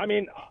 I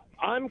mean,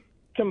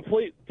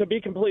 to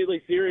be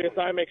completely serious,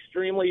 I'm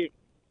extremely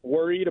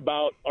worried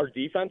about our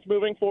defense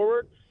moving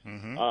forward.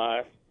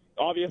 Mm-hmm.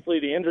 Obviously,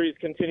 the injuries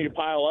continue to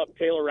pile up.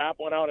 Taylor Rapp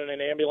went out in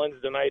an ambulance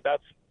tonight.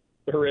 That's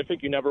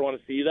horrific. You never want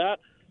to see that.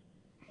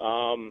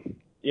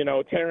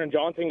 Taron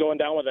Johnson going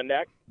down with a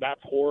neck.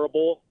 That's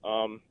horrible.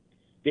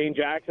 Dane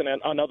Jackson,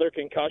 another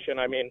concussion.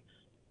 I mean,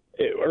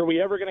 are we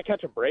ever going to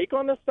catch a break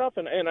on this stuff?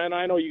 And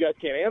I know you guys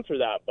can't answer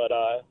that, but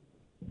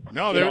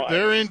no,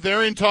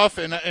 they're in tough.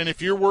 And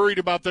if you're worried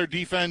about their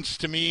defense,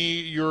 to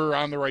me, you're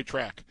on the right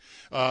track.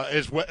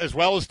 As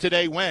well as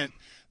today went.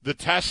 The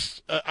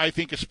tests, I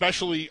think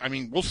especially,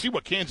 we'll see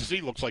what Kansas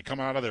City looks like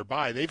coming out of their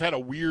bye. They've had a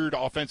weird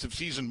offensive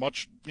season,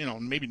 much,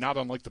 maybe not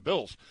unlike the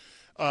Bills.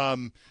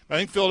 I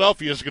think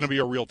Philadelphia is going to be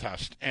a real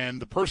test.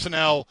 And the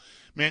personnel,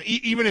 man,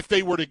 even if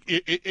they were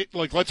to,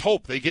 let's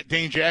hope they get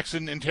Dane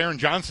Jackson and Taron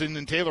Johnson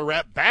and Taylor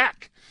Rapp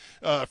back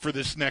for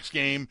this next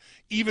game.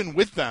 Even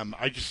with them,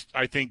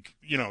 I think,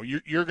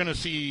 you're going to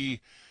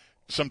see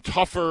some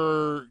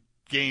tougher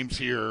games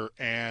here,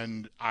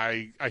 and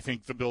I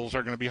think the Bills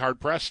are going to be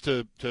hard-pressed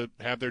to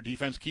have their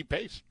defense keep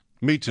pace.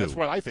 Me too. That's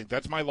what I think.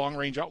 That's my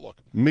long-range outlook.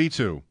 Me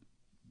too.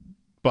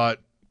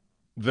 But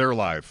they're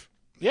live.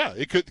 Yeah,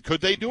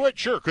 could they do it?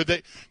 Sure. Could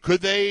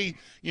they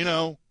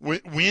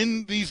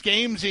win these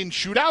games in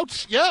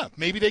shootouts? Yeah,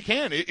 maybe they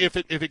can if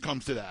it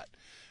comes to that.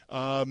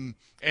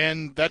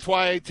 And that's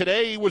why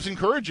today was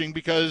encouraging,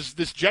 because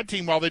this Jet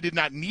team, while they did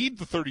not need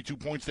the 32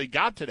 points they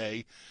got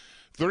today,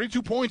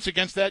 32 points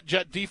against that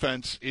Jet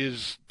defense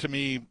is, to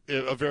me,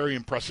 a very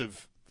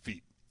impressive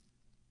feat.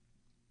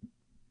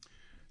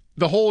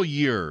 The whole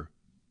year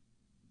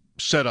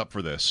set up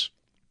for this.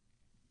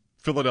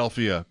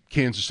 Philadelphia,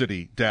 Kansas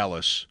City,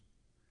 Dallas,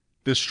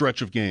 this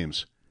stretch of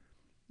games.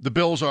 The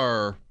Bills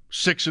are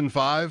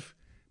 6-5.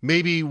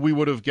 Maybe we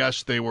would have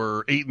guessed they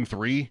were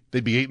 8-3.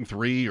 They'd be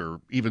 8-3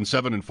 or even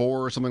 7-4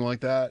 or something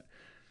like that.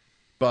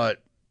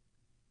 But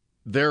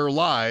they're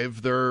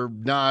live. They're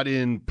not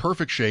in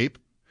perfect shape.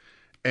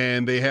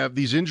 And they have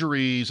these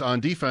injuries on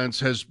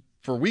defense has,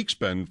 for weeks,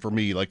 been, for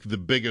me, like the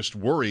biggest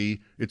worry.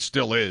 It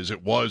still is.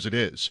 It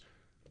is.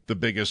 The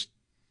biggest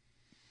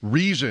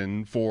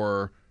reason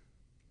for,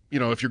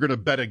 if you're going to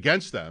bet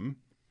against them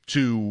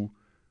to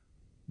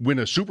win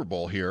a Super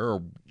Bowl here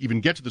or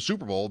even get to the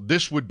Super Bowl,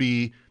 this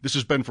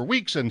has been for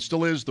weeks and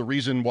still is the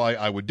reason why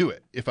I would do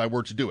it if I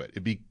were to do it.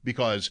 It'd be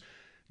because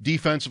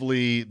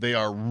defensively they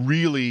are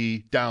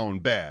really down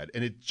bad,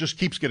 and it just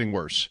keeps getting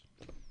worse.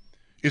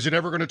 Is it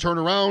ever going to turn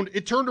around?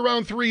 It turned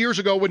around 3 years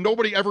ago when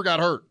nobody ever got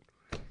hurt.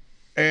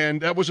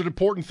 And that was an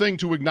important thing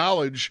to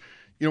acknowledge,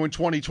 in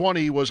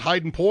 2020 was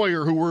Hyde and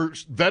Poyer, who were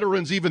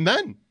veterans even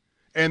then.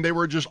 And they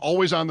were just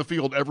always on the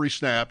field every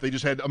snap. They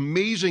just had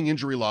amazing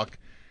injury luck.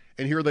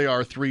 And here they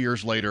are 3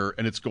 years later,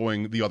 and it's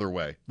going the other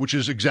way, which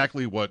is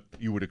exactly what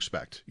you would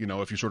expect,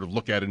 if you sort of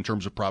look at it in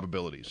terms of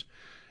probabilities.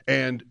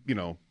 And,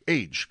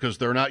 age, because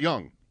they're not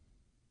young,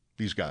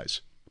 these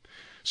guys.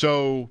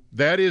 So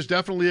that is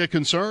definitely a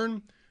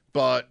concern.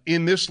 But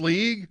in this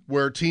league,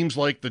 where teams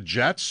like the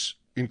Jets,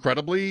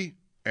 incredibly,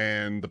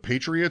 and the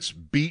Patriots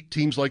beat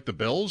teams like the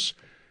Bills,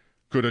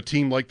 could a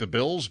team like the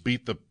Bills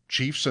beat the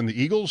Chiefs and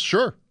the Eagles?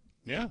 Sure.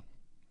 Yeah.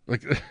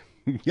 Yes.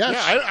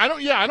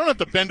 Yeah, I don't have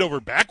to bend over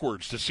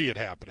backwards to see it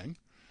happening.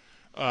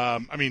 They're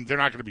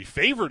not going to be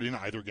favored in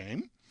either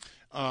game.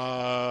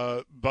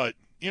 But,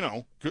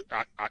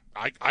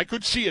 I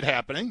could see it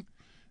happening.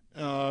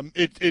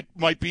 It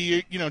might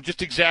be,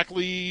 just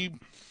exactly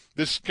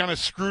this kind of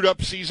screwed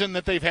up season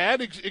that they've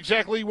had.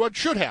 Exactly what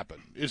should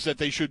happen is that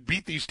they should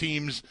beat these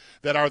teams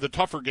that are the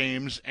tougher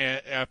games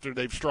after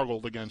they've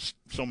struggled against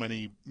so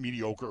many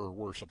mediocre or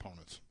worse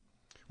opponents.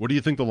 What do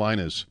you think the line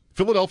is?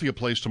 Philadelphia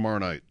plays tomorrow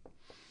night,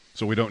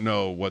 so we don't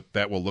know what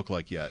that will look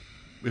like yet.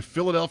 If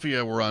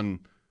Philadelphia were on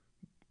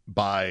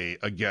bye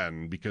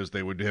again because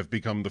they would have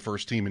become the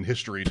first team in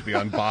history to be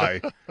on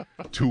bye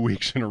 2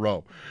 weeks in a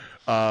row.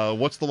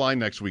 What's the line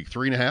next week?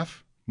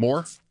 3.5?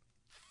 More?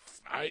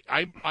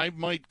 I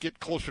might get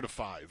closer to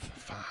 5.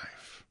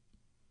 5.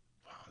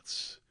 Wow,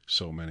 that's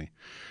so many.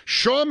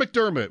 Sean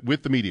McDermott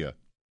with the media.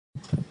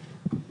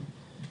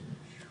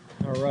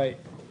 All right.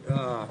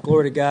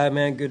 Glory to God,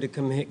 man. Good to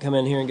come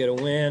in here and get a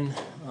win.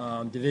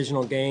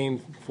 Divisional game,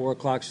 4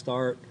 o'clock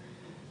start.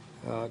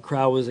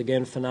 Crowd was,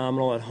 again,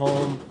 phenomenal at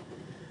home.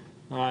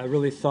 I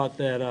really thought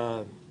that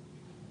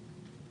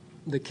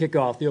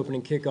the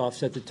opening kickoff,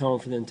 set the tone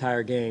for the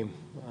entire game.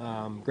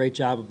 Great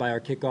job by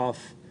our kickoff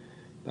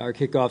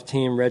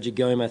team. Reggie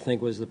Gilliam, I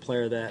think, was the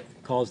player that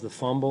caused the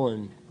fumble,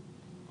 and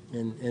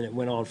it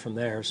went on from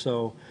there.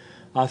 So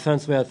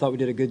offensively, I thought we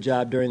did a good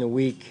job during the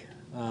week.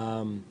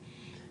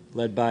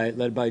 Led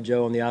by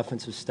Joe and the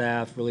offensive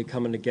staff, really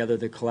coming together,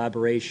 the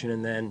collaboration,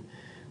 and then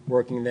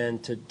working then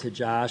to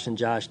Josh, and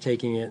Josh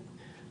taking it,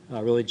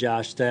 really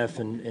Josh, Steph,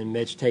 and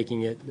Mitch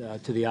taking it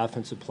to the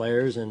offensive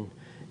players and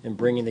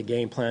bringing the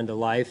game plan to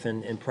life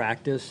and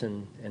practice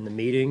and the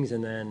meetings,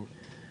 and then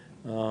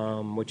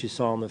what you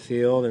saw on the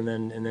field, and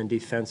then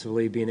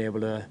defensively being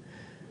able to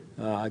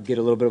get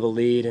a little bit of a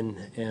lead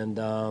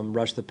and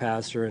rush the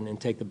passer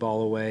and take the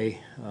ball away.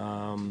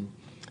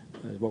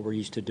 Is what we're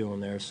used to doing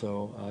there.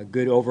 So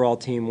good overall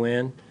team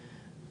win.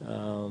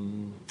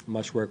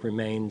 Much work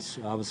remains.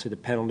 Obviously the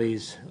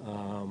penalties,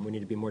 we need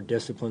to be more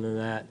disciplined than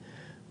that,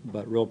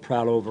 but real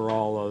proud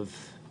overall of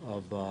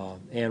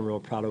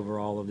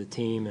the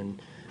team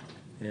and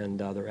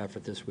their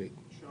effort this week.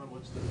 Sean,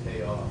 what's the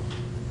payoff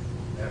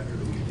after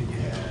the week that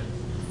you had,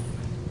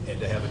 and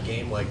to have a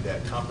game like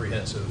that,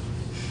 comprehensive,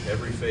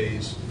 every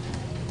phase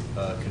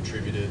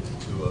contributed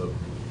to a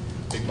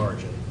big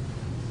margin?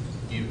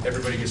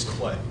 Everybody gets to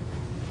play.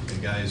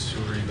 And guys who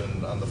are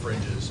even on the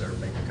fringes are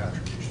making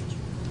contributions.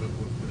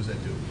 What does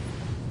that do?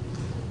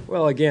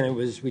 Well, again,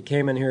 we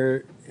came in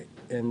here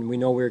and we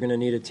know we were going to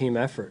need a team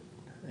effort,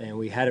 and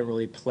we hadn't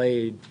really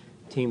played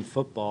team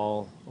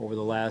football over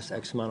the last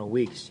X amount of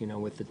weeks,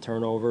 with the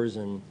turnovers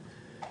and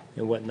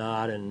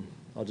whatnot, and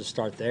I'll just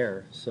start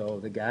there.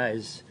 So the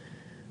guys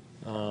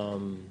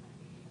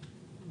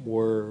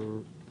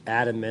were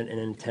adamant and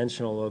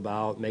intentional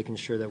about making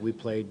sure that we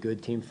played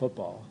good team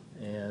football.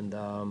 And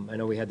I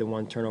know we had the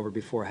one turnover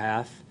before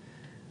half.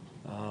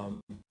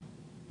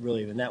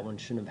 Really, even that one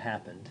shouldn't have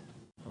happened.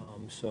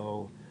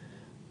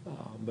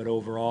 But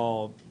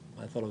overall,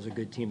 I thought it was a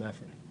good team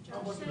effort.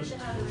 Josh said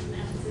that there was an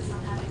emphasis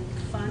on having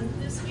fun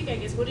this week. I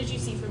guess, what did you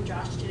see from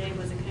Josh today?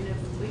 Was it kind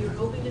of what you were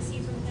hoping to see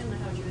from him, or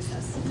how would you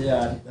assess?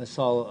 Yeah, I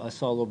saw a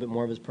little bit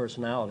more of his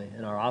personality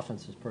and our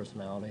offense's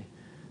personality.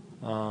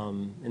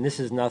 And this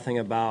is nothing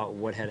about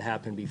what had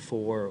happened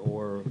before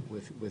or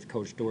with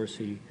Coach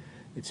Dorsey.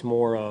 It's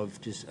more of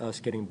just us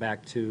getting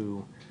back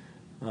to,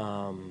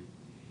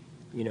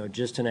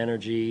 just an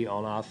energy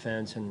on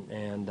offense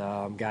and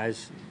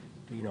guys,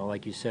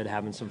 like you said,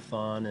 having some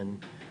fun.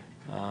 And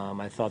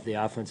I thought the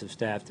offensive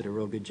staff did a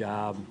real good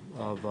job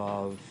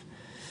of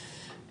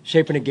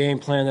shaping a game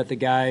plan that the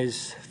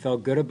guys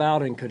felt good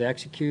about and could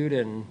execute.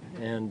 And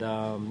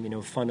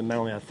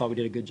fundamentally, I thought we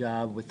did a good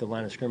job with the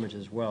line of scrimmage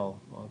as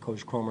well.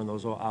 Coach Cromer and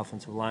those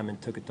offensive linemen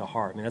took it to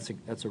heart. I mean,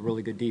 that's a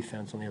really good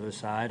defense on the other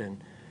side.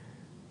 And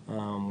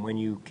when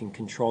you can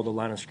control the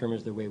line of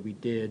scrimmage the way we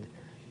did,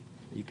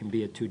 you can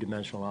be a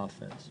two-dimensional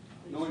offense.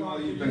 Knowing how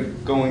you've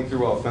been going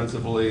through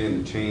offensively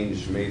and the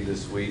change made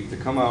this week, to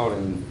come out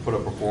and put a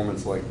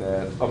performance like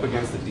that up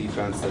against a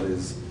defense that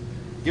is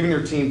giving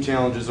your team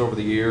challenges over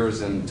the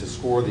years, and to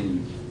score the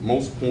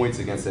most points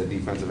against that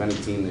defense of any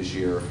team this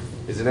year,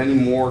 is it any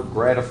more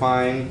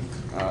gratifying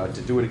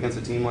to do it against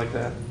a team like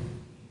that?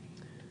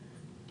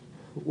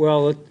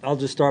 Well, I'll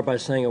just start by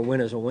saying a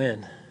win is a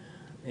win.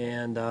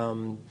 And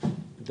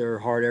they're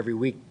hard every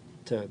week,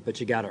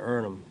 but you got to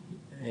earn them.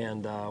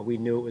 And we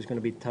knew it was going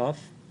to be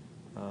tough.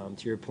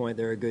 To your point,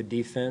 they're a good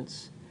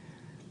defense,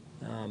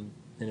 and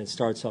it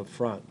starts up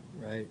front,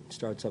 right? It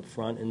starts up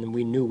front, and then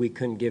we knew we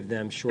couldn't give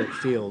them short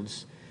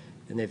fields,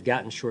 and they've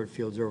gotten short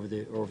fields over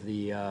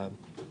the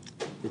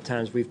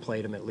times we've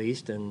played them, at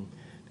least, and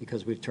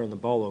because we've turned the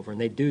ball over, and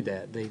they do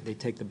that. They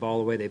take the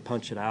ball away, they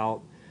punch it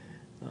out.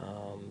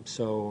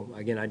 So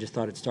again, I just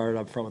thought it started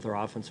up front with our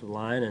offensive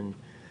line, and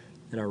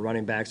our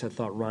running backs, I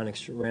thought, ran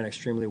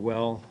extremely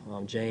well.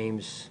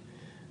 James,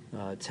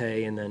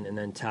 Tay, and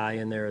then Ty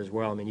in there as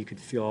well. I mean, you could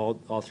feel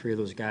all three of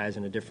those guys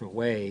in a different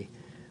way.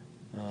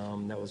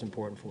 That was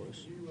important for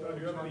us.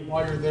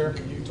 While you're there,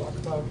 can you talk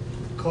about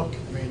Cook?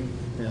 I mean,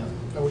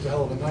 that was a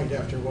hell of a night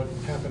after what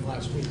happened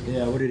last week.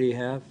 Yeah, what did he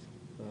have?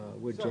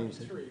 What James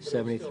said?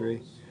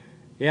 73.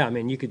 Yeah, I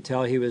mean, you could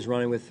tell he was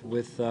running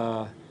with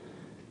a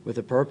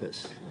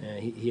purpose.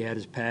 He had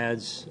his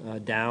pads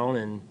down,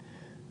 and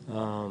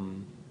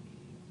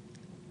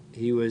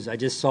he was. I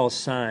just saw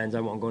signs. I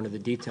won't go into the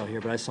detail here,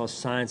 but I saw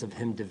signs of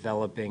him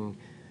developing,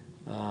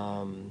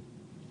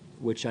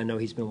 which I know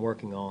he's been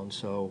working on.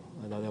 So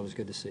I thought that was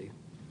good to see.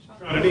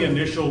 Sean, any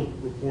initial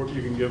report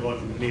you can give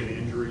on any of the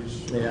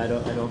injuries? Yeah, I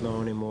don't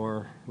know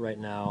anymore right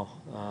now.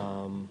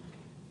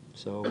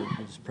 So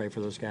I just pray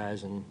for those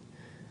guys, and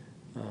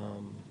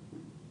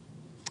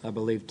I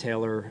believe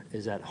Taylor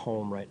is at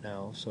home right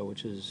now, so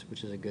which is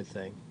a good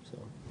thing. So,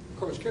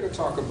 Coach, care to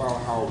talk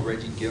about how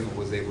Reggie Gilliam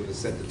was able to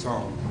set the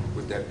tone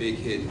with that big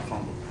hit and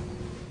fumble?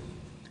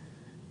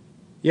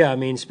 Yeah, I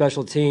mean,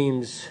 special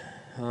teams,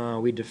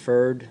 we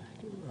deferred,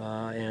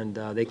 and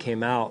they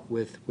came out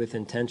with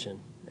intention,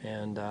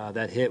 and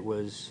that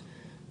was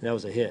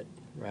a hit,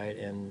 right?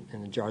 And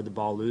it jarred the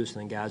ball loose,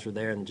 and the guys were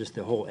there, and just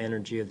the whole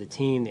energy of the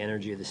team, the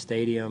energy of the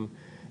stadium,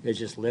 it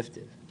just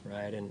lifted,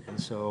 right? And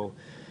so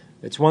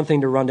it's one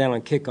thing to run down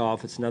on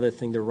kickoff. It's another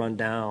thing to run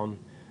down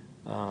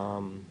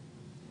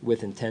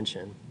with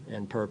intention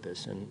and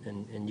purpose,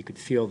 and you could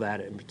feel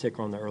that in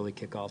particular on the early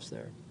kickoffs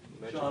there.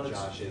 You mentioned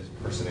Josh's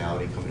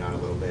personality coming out a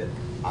little bit.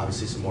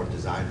 Obviously, some more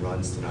design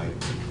runs tonight.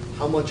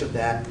 How much of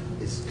that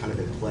is kind of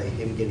at play,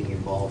 him getting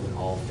involved in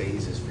all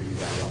phases for you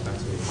guys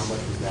offensively? How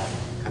much was that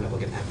kind of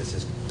like an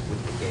emphasis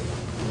with the game?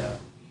 Yeah.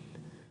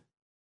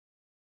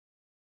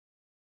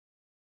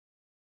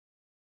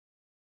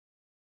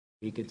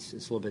 It's a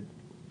little bit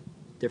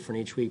different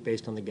each week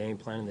based on the game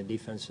plan and the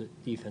defense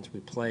we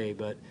play.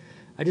 But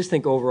I just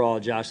think overall,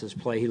 Josh's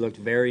play, he looked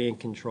very in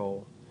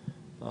control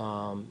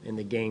in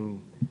the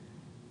game.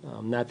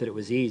 Not that it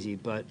was easy,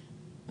 but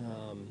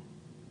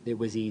it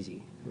was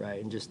easy,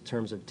 right? In just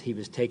terms of he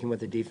was taking what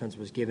the defense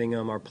was giving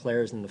him. Our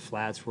players in the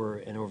flats were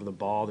and over the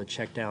ball. The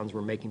checkdowns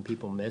were making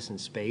people miss in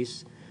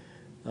space.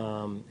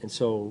 And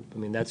so, I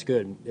mean, that's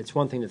good. It's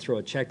one thing to throw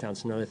a checkdown.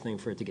 It's another thing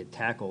for it to get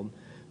tackled.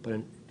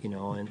 But,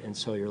 and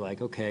so you're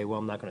like, okay, well,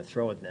 I'm not going to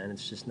throw it then.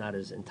 It's just not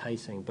as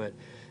enticing. But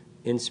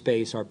in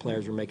space, our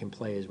players were making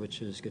plays,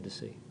 which is good to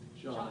see.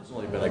 Sean, it's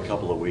only been a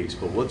couple of weeks,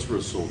 but what's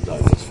Rasul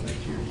Douglas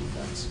meant to your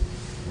defense?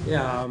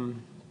 Yeah,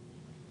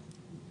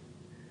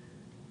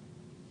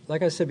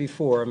 like I said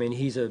before, I mean,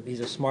 he's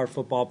a smart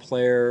football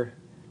player,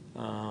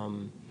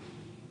 and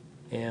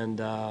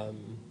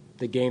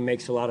the game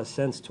makes a lot of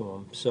sense to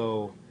him.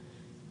 So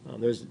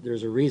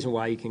there's a reason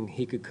why he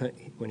could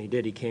when he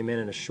did. He came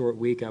in a short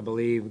week, I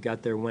believe.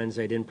 Got there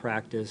Wednesday, didn't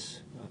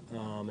practice,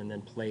 and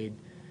then played.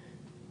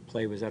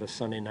 Was that a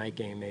Sunday night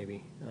game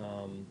maybe?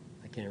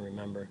 I can't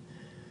remember.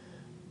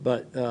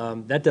 But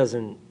that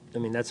doesn't. I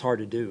mean, that's hard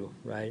to do,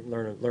 right?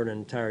 Learn an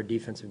entire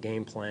defensive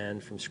game plan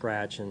from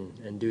scratch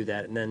and do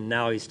that. And then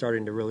now he's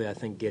starting to really, I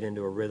think, get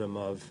into a rhythm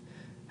of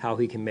how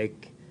he can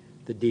make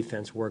the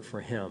defense work for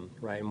him,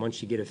 right? And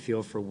once you get a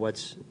feel for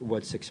what's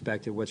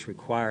expected, what's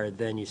required,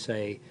 then you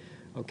say,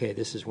 okay,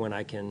 this is when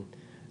I can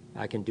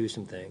do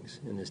some things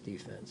in this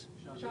defense.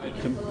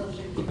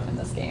 In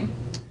this game.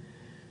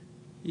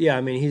 Yeah,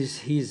 I mean,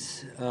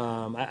 he's.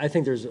 I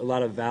think there's a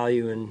lot of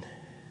value in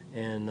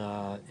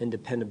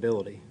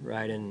dependability,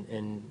 right?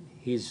 And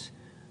he's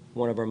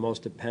one of our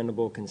most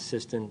dependable,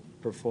 consistent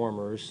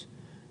performers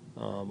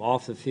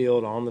off the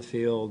field, on the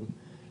field,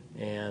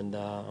 and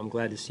I'm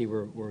glad to see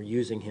we're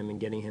using him and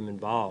getting him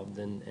involved.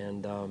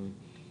 And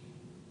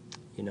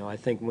I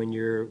think when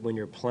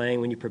you're playing,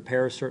 when you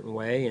prepare a certain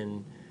way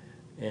and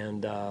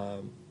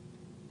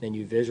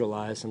you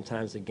visualize,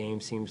 sometimes the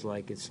game seems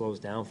like it slows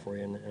down for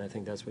you, and I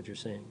think that's what you're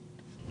seeing.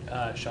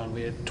 Sean,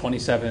 we had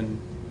 27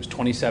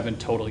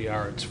 total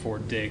yards for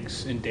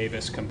Diggs and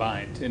Davis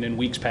combined. And in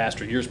weeks past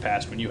or years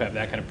past, when you have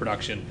that kind of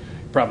production,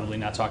 probably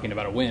not talking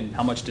about a win.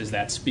 How much does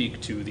that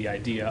speak to the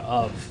idea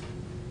of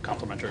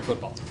complementary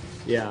football?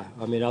 Yeah,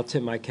 I mean, I'll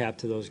tip my cap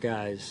to those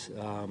guys.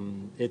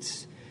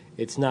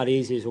 It's not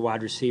easy as a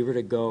wide receiver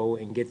to go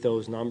and get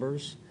those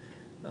numbers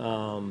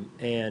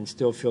and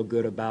still feel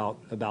good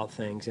about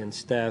things. And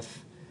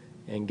Steph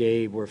and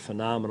Gabe were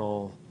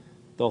phenomenal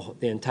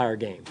the entire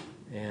game.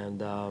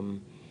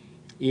 And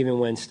even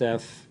when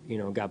Steph,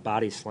 got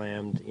body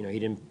slammed, he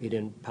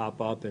didn't pop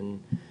up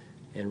and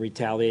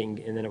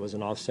retaliate, and then it was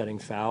an offsetting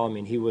foul. I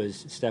mean,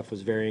 Steph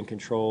was very in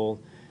control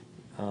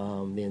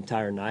the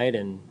entire night,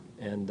 and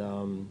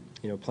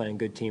playing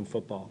good team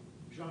football.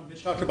 John,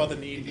 Mitch talked about the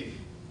need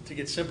to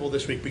get simple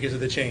this week because of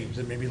the change,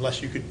 and maybe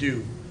less you could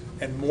do,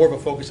 and more of a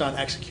focus on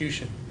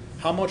execution.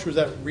 How much was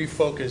that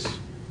refocus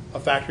a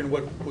factor in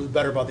what was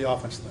better about the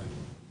offense tonight?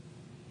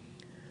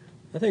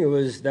 I think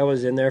that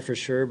was in there for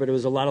sure, but it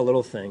was a lot of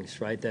little things,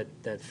 right,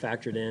 that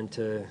factored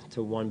into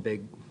one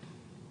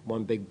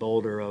big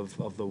boulder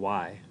of the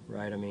why,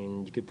 right? I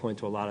mean, you could point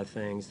to a lot of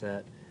things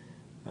that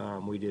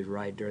we did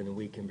right during the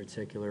week in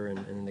particular,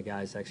 and the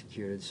guys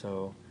executed.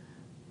 So,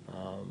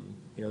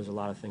 there's a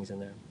lot of things in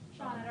there.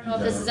 Sean, I don't know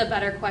if this is a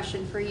better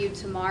question for you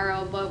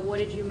tomorrow, but what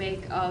did you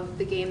make of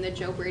the game that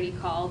Joe Brady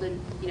called, and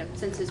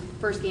since his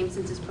first game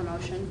since his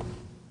promotion?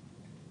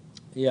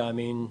 Yeah, I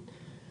mean.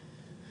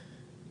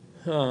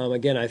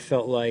 Again, I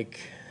felt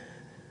like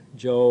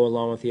Joe,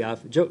 along with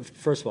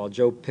first of all,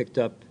 Joe picked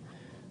up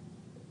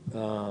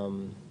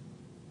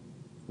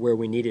where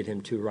we needed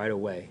him to right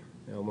away.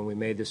 When we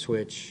made the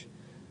switch,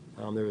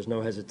 there was no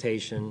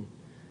hesitation.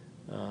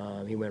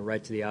 He went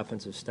right to the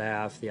offensive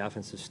staff. The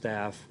offensive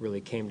staff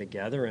really came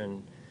together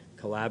and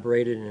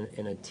collaborated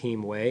in a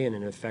team way, in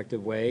an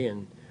effective way.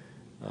 And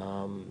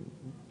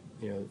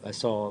I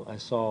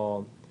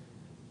saw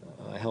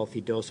a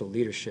healthy dose of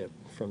leadership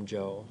from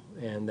Joe.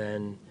 And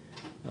then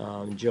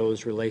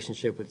Joe's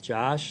relationship with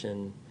Josh,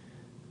 and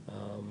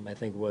I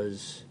think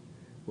was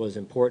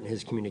important,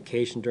 his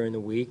communication during the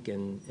week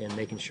and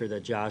making sure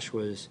that Josh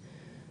was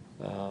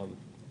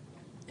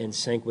in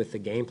sync with the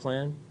game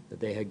plan, that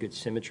they had good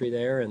symmetry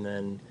there. And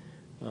then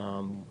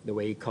the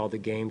way he called the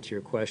game, to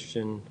your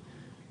question,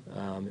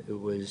 it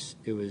was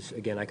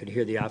again, I could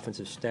hear the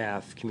offensive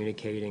staff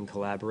communicating,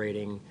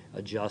 collaborating,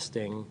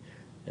 adjusting,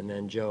 and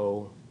then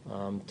Joe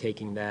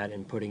taking that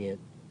and putting it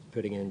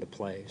into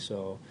play.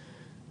 So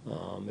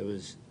it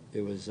was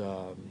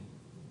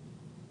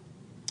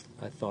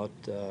I thought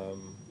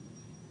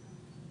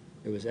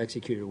it was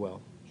executed well.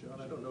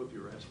 John, I don't know if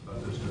you were asked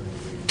about this during the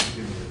week.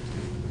 Give me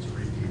it's a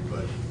repeat,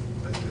 but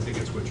I think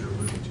it's what you're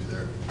alluding to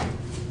there.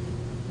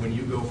 When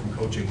you go from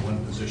coaching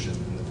one position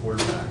in the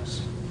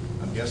quarterbacks,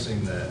 I'm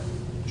guessing that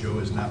Joe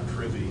is not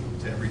privy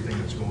to everything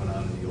that's going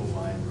on in the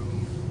O-line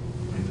room,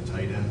 in the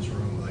tight ends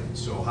room.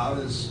 So how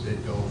does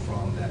it go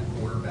from that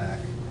quarterback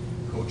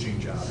coaching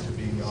job to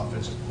being the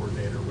offensive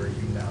coordinator, where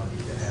you now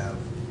need to have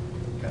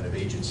kind of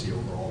agency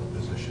over all the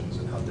positions,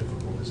 and how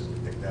difficult is it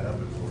to pick that up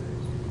in 4 days?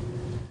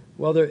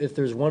 Well, if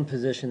there's one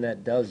position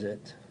that does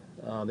it,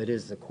 it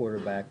is the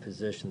quarterback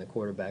position, the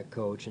quarterback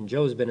coach. And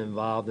Joe's been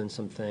involved in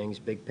some things,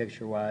 big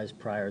picture-wise,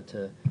 prior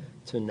to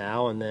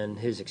now, and then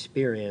his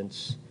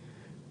experience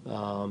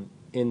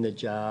in the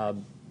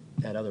job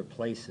at other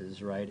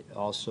places, right,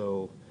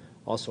 also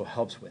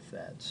helps with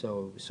that.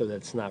 So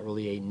that's not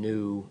really a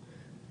new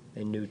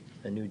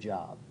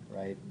job,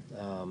 right?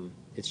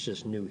 It's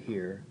just new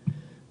here,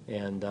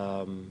 and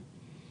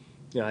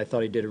I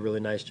thought he did a really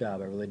nice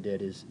job. I really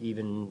did. Is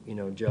even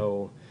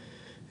Joe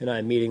and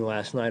I meeting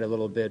last night a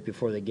little bit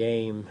before the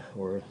game,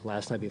 or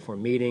last night before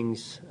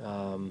meetings.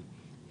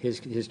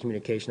 His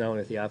communication not only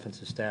with the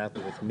offensive staff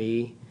but with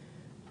me,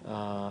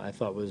 I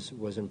thought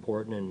was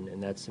important,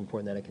 and that's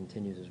important that it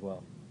continues as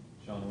well.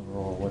 Sean,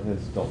 overall, what has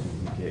Dalton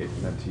Kincaid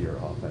meant to your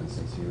offense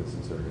since he was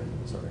inserted into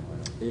the starting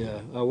lineup? Yeah,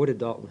 what did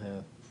Dalton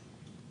have?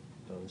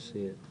 I don't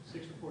see it.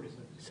 6 for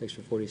 46. 6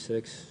 for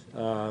 46.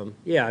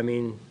 Yeah, I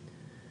mean,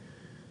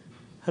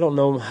 I don't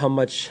know how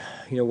much,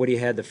 what he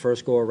had the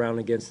first go around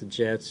against the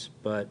Jets,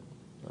 but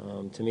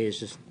to me, it's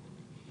just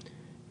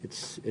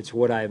it's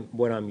what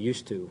I'm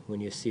used to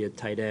when you see a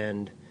tight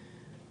end.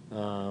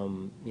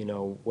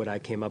 What I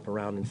came up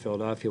around in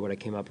Philadelphia, what I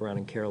came up around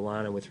in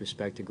Carolina with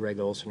respect to Greg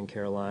Olsen in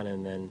Carolina,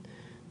 and then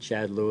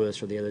Chad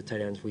Lewis or the other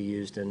tight ends we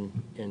used in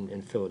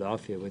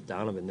Philadelphia with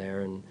Donovan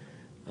there, and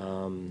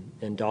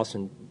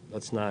Dawson.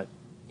 Let's not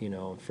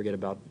forget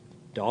about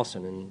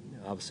Dawson, and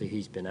obviously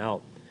he's been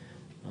out,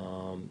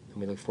 and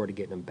we look forward to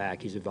getting him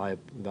back. He's a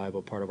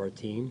valuable part of our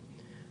team,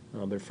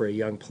 but for a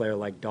young player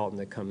like Dalton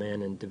to come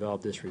in and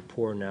develop this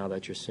rapport now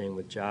that you're seeing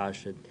with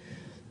Josh,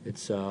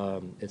 it's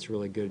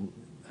really good.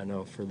 I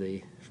know for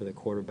the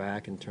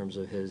quarterback in terms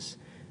of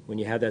when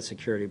you have that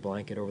security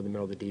blanket over the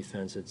middle of the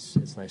defense,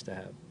 it's nice to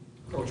have.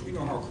 Coach, we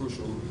know how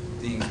crucial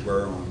things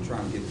were on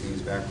trying to get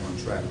things back on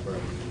track, but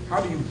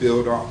how do you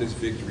build off this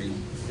victory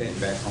heading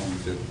back home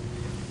to?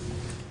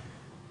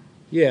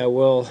 Yeah,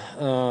 well,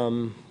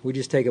 we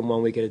just take it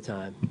 1 week at a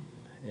time,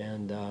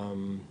 and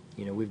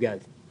we've got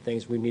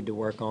things we need to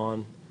work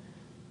on,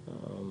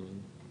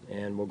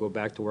 and we'll go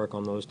back to work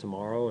on those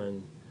tomorrow,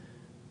 and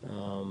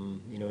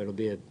it'll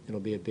be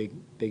a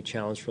big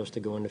challenge for us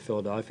to go into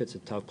Philadelphia. It's a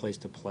tough place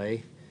to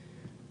play,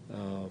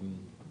 so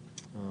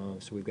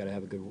we've got to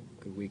have a good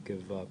week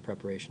of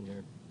preparation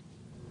there,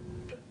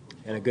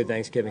 and a good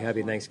Thanksgiving.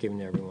 Happy Thanksgiving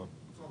to everyone.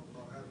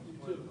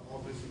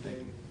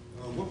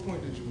 What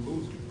point did you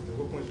lose it? At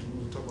what point did you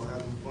lose it? Talk about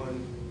having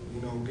fun,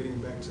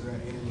 getting back to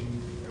that energy.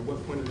 At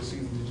what point of the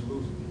season did you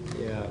lose it?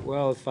 Yeah,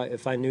 well,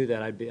 if I knew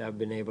that, I've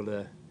been able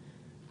to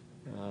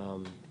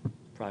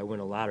probably win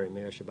a lottery.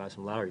 Maybe I should buy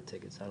some lottery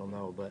tickets. I don't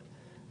know, but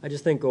I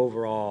just think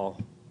overall,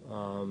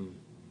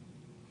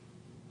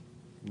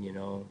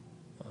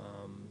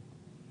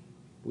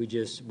 we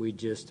just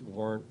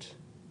weren't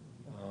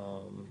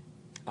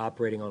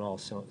operating on all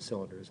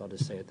cylinders. I'll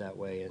just say it that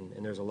way.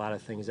 And there's a lot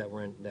of things that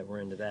were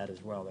into that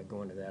as well, that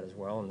go into that as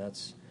well. And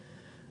that's,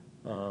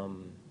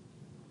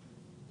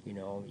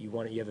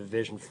 you have a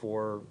vision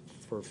for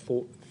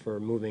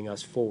moving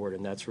us forward,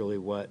 and that's really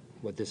what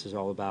this is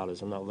all about.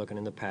 Is I'm not looking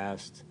in the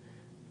past.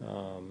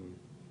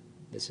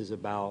 This is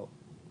about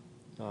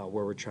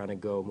where we're trying to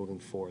go moving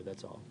forward.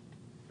 That's all.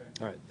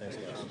 All right, thanks,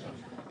 guys.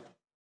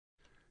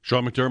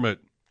 Sean McDermott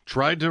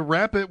tried to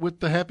wrap it with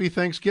the Happy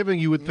Thanksgiving.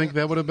 You would think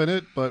that would have been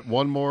it, but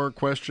one more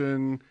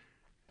question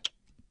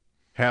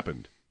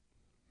happened.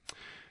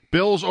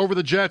 Bills over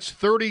the Jets,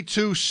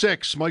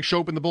 32-6. Mike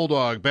Schopp and the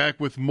Bulldog back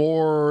with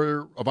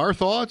more of our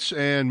thoughts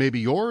and maybe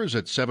yours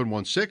at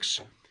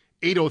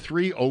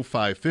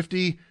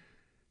 716-803-0550.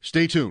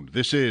 Stay tuned.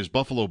 This is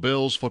Buffalo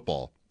Bills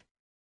football.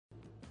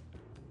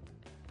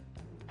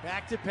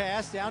 Back to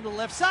pass, down to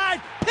left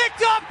side.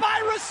 Picked up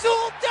by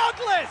Rasul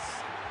Douglas.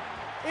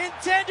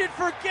 Intended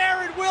for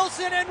Garrett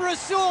Wilson, and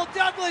Rasul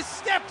Douglas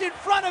stepped in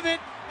front of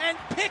it and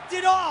picked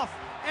it off.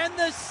 And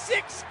the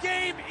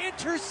 6-game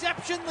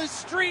interception-less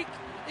streak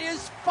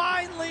is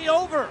finally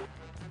over.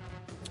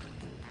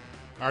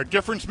 Our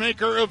difference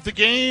maker of the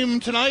game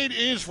tonight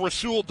is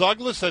Rasul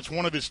Douglas. That's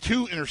one of his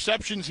 2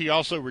 interceptions. He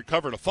also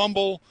recovered a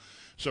fumble,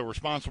 so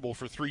responsible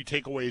for 3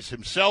 takeaways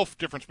himself.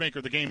 Difference maker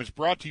of the game is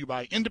brought to you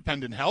by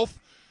Independent Health.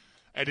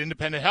 At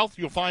Independent Health,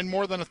 you'll find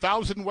more than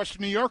 1,000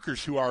 Western New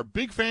Yorkers who are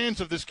big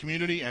fans of this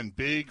community and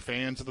big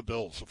fans of the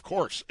Bills. Of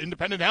course,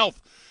 Independent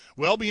Health,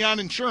 well beyond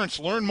insurance.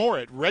 Learn more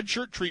at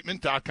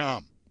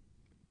redshirttreatment.com.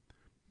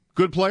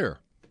 Good player,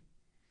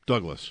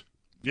 Douglas.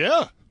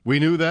 Yeah. We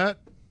knew that.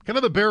 Kind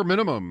of the bare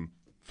minimum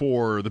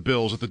for the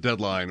Bills at the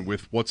deadline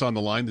with what's on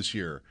the line this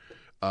year.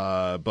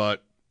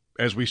 But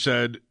as we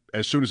said,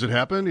 as soon as it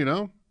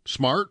happened,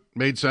 smart,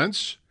 made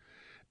sense.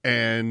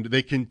 And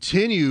they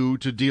continue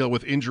to deal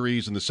with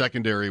injuries in the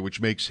secondary, which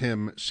makes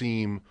him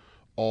seem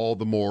all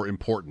the more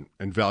important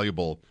and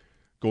valuable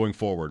going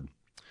forward.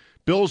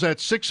 Bills at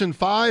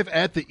 6-5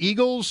 at the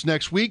Eagles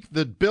next week.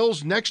 The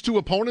Bills' next 2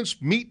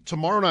 opponents meet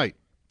tomorrow night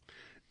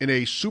in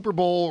a Super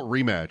Bowl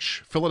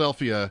rematch.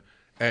 Philadelphia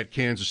at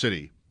Kansas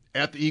City.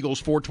 At the Eagles,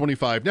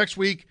 4:25 next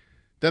week,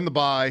 then the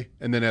bye,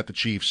 and then at the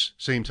Chiefs,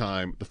 same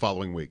time the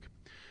following week.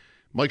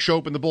 Mike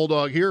Schopp and the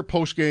Bulldog here,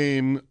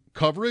 post-game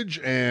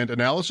coverage and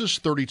analysis,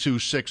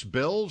 32-6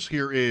 Bills.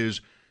 Here is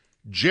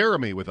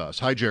Jeremy with us.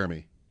 Hi,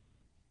 Jeremy.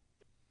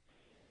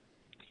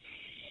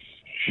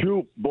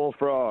 Shoot,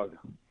 Bullfrog.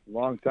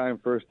 Long time,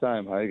 first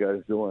time. How you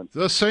guys doing?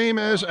 The same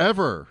as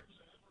ever.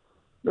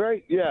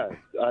 Right, yeah.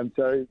 I'm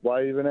sorry.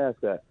 Why even ask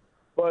that?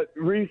 But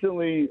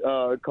recently,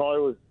 a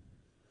caller was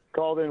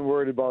called in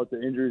worried about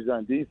the injuries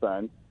on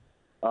defense.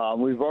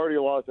 We've already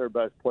lost our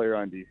best player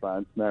on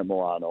defense, Matt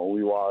Milano.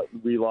 We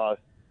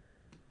lost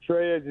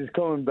Trey Edge is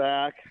coming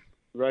back,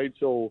 right?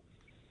 So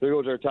there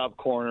goes our top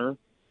corner.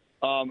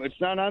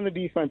 It's not on the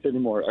defense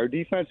anymore. Our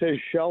defense has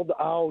shelled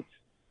out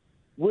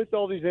with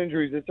all these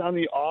injuries. It's on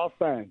the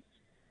offense.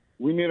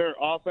 We need our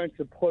offense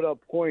to put up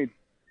points.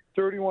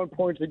 31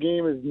 points a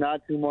game is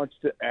not too much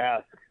to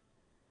ask.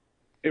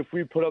 If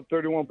we put up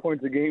 31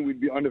 points a game,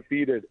 we'd be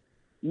undefeated.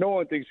 No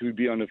one thinks we'd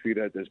be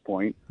undefeated at this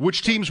point.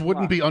 Which teams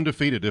wouldn't be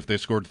undefeated if they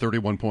scored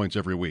 31 points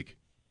every week?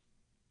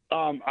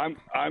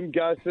 I'm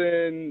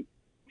guessing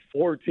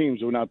 4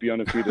 teams would not be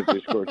undefeated if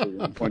they scored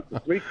 31 points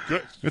this week.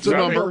 Good. It's a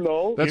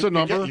number. That's a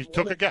number. You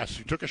took a guess.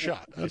 You took a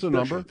shot. That's a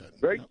number.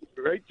 Right.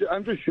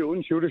 I'm just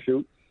shooting.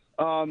 The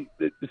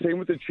same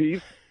with the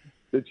Chiefs.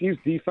 The Chiefs'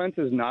 defense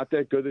is not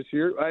that good this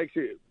year.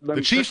 The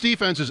Chiefs'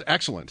 defense is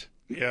excellent.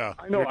 Yeah,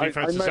 I know. Their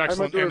defense is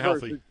excellent and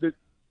healthy.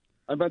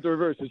 I meant the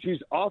reverse. The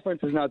Chiefs' offense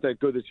is not that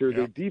good this year. Yeah.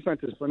 Their defense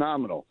is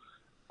phenomenal.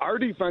 Our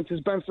defense has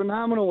been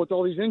phenomenal with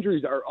all these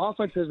injuries. Our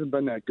offense hasn't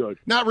been that good.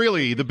 Not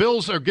really. The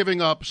Bills are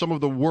giving up some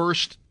of the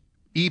worst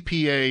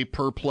EPA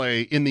per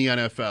play in the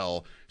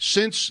NFL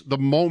since the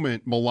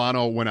moment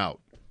Milano went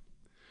out.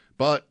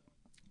 But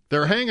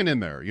they're hanging in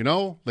there,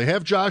 They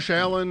have Josh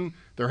Allen.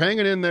 They're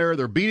hanging in there.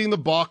 They're beating the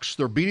Bucs.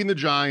 They're beating the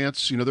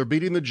Giants. They're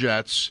beating the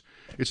Jets.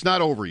 It's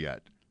not over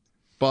yet.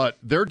 But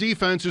their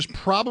defense is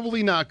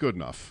probably not good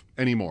enough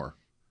anymore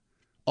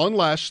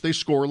unless they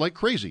score like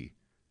crazy.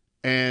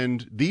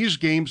 And these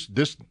games,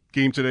 this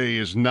game today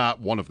is not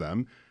one of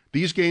them.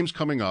 These games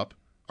coming up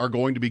are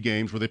going to be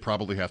games where they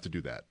probably have to do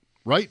that,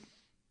 right?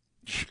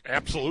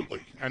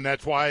 Absolutely. And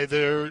that's why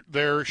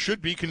there should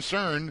be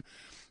concern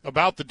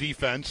about the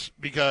defense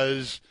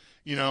because,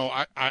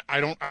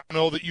 I don't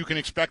know that you can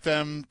expect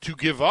them to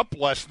give up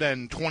less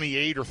than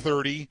 28 or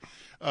 30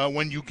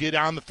 when you get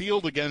on the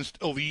field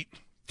against elite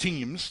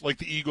teams like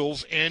the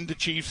Eagles and the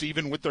Chiefs,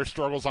 even with their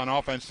struggles on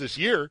offense this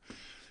year.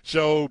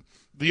 So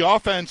the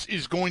offense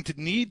is going to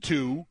need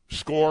to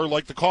score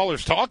like the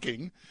caller's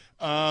talking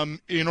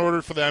in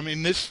order for them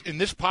in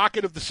this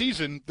pocket of the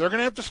season. They're going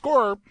to have to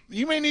score.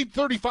 You may need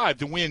 35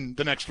 to win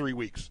the next 3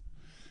 weeks.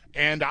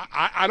 And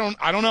I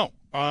don't know.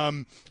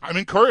 I'm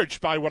encouraged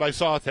by what I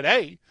saw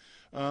today,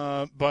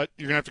 but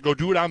you're going to have to go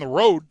do it on the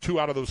road 2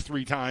 out of those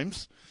 3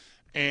 times.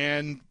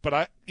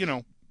 But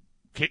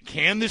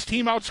can this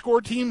team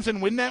outscore teams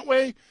and win that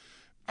way?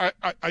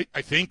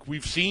 I think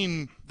we've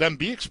seen them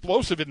be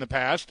explosive in the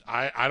past.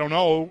 I don't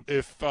know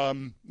if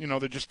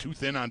they're just too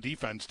thin on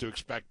defense to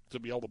expect to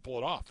be able to pull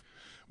it off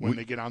when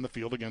they get on the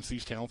field against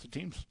these talented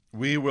teams.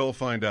 We will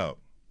find out.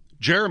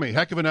 Jeremy,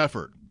 heck of an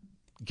effort.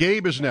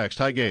 Gabe is next.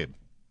 Hi, Gabe.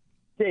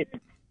 Gabe.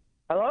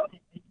 Hello?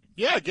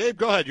 Yeah, Gabe,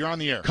 go ahead. You're on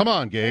the air. Come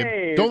on, Gabe.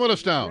 Hey. Don't let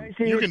us down.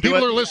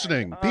 People are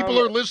listening. People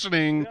are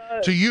listening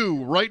to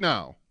you right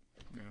now.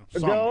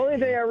 The only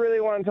thing I really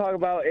want to talk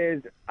about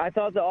is I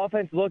thought the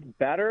offense looked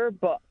better,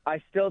 but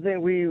I still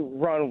think we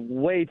run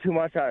way too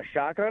much out of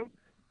shotgun,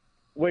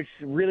 which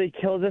really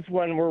kills us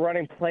when we're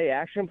running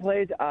play-action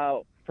plays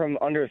out from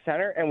under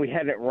center, and we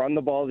hadn't run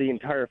the ball the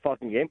entire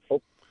fucking game.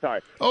 Oh,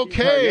 sorry.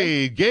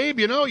 Okay, Gabe,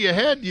 you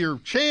had your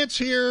chance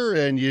here,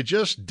 and you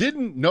just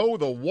didn't know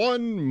the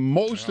one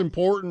most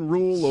important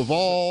rule of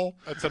all.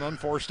 That's an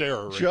unforced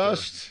error right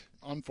Just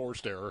there.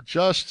 Unforced error.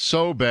 Just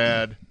so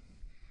bad.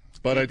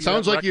 But it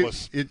sounds like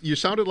you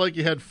sounded like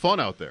you had fun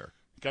out there.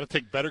 Got to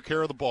take better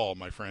care of the ball,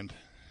 my friend.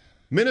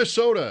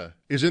 Minnesota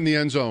is in the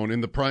end zone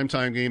in the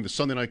primetime game, the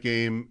Sunday night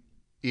game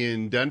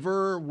in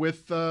Denver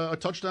with a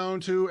touchdown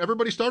to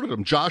everybody started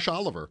him, Josh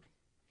Oliver.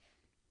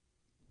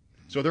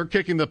 So they're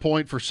kicking the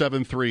point for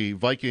 7-3,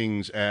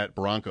 Vikings at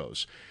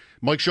Broncos.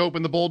 Mike Schopp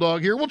and the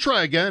Bulldog here. We'll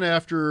try again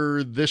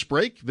after this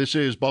break. This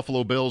is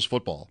Buffalo Bills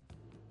football.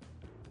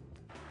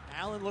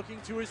 Allen looking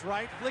to his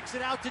right, flicks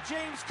it out to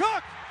James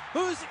Cook,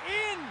 who's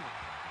in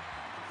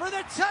for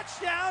the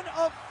touchdown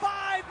of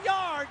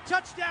 5-yard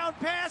touchdown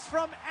pass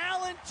from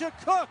Allen to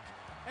Cook.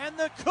 And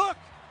the Cook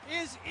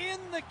is in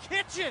the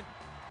kitchen.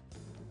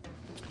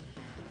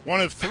 One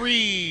of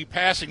 3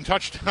 passing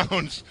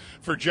touchdowns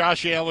for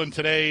Josh Allen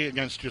today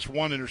against just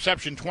 1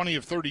 interception, 20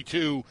 of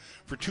 32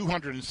 for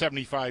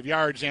 275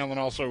 yards. Allen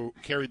also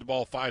carried the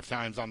ball 5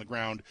 times on the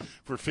ground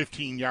for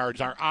 15 yards.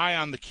 Our Eye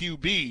on the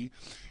QB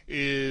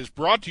is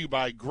brought to you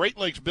by Great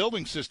Lakes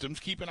Building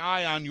Systems. Keep an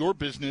eye on your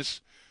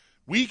business.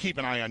 We keep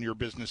an eye on your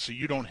business so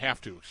you don't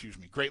have to.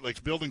 Great Lakes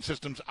Building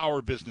Systems,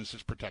 our business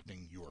is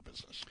protecting your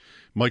business.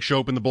 Mike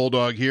Schopp and the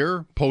Bulldog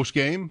here.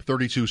 Post-game,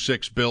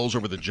 32-6 Bills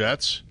over the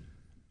Jets.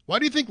 Why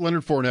do you think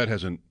Leonard Fournette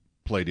hasn't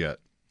played yet?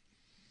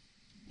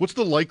 What's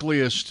the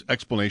likeliest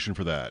explanation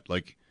for that?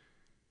 Like,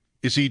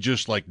 is he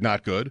just, like,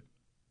 not good?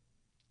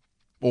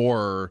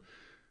 Or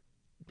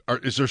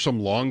is there some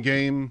long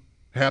game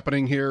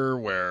happening here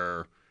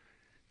where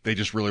they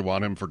just really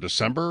want him for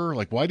December?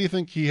 Like, why do you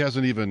think he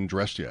hasn't even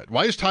dressed yet?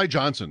 Why is Ty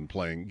Johnson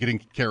getting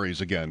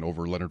carries again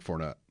over Leonard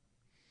Fournette?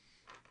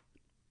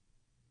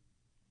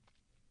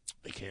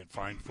 They can't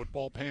find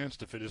football pants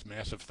to fit his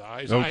massive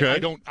thighs. Okay. I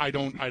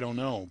don't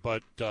know,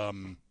 but I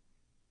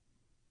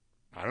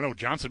don't know.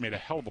 Johnson made a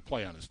hell of a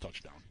play on his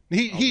touchdown.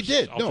 He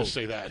did. I'll just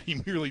say that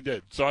he really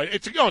did. So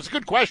it's a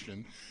good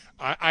question.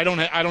 I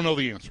don't know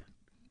the answer.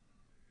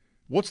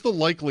 What's the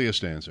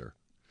likeliest answer?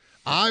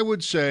 I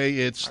would say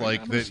it's I'm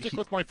like gonna that. stick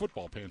with my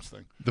football pants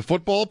thing. The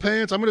football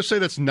pants? I'm going to say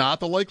that's not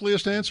the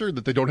likeliest answer,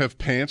 that they don't have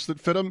pants that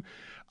fit them.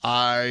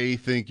 I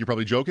think you're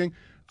probably joking.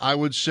 I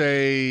would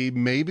say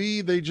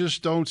maybe they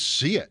just don't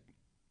see it.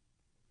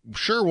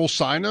 Sure, we'll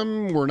sign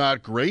him. We're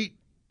not great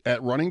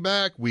at running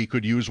back. We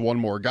could use one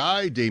more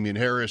guy. Damian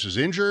Harris is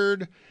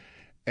injured.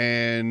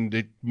 And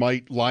it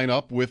might line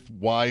up with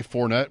why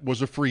Fournette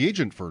was a free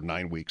agent for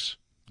 9 weeks.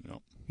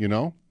 Yep. You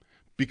know?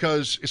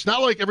 Because it's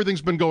not like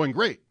everything's been going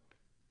great.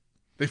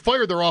 They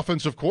fired their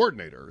offensive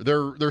coordinator.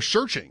 They're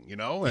searching, you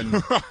know?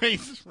 And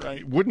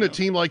right. Wouldn't a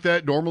team like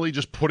that normally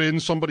just put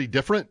in somebody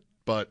different?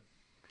 But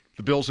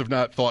the Bills have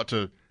not thought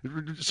to.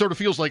 It sort of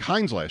feels like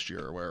Hines last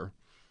year, where,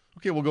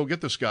 okay, we'll go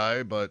get this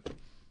guy, but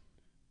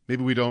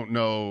maybe we don't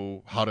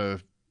know how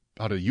to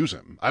use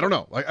him. I don't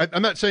know.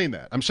 I'm not saying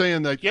that. I'm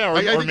saying that. Yeah,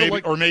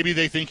 or maybe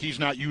they think he's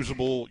not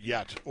usable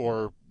yet,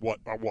 or what?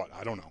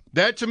 I don't know.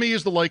 That to me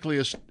is the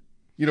likeliest.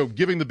 You know,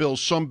 giving the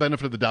Bills some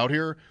benefit of the doubt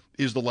here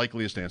is the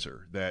likeliest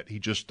answer, that he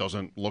just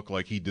doesn't look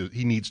like he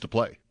needs to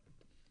play.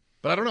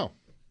 But I don't know.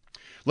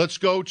 Let's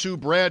go to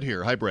Brad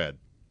here. Hi, Brad.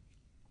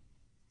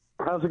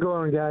 How's it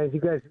going, guys?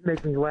 You guys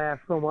make me laugh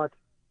so much.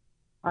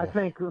 I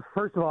think,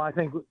 first of all,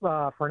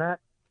 Fournette,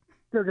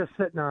 they're just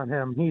sitting on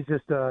him. He's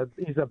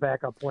a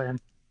backup plan.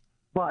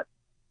 But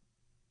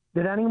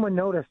did anyone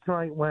notice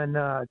tonight when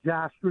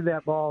Josh threw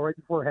that ball right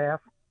before half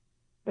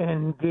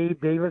and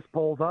Gabe Davis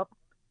pulled up?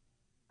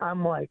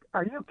 I'm like,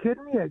 are you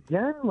kidding me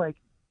again? Like,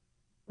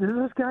 does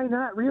this guy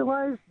not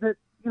realize that,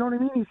 you know what I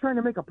mean? He's trying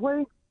to make a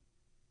play.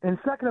 And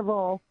second of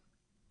all,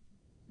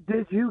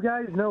 did you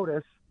guys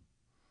notice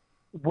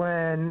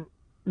when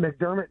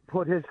McDermott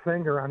put his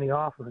finger on the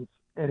offense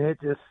and it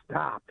just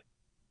stopped?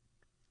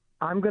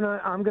 I'm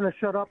gonna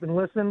shut up and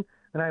listen,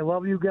 and I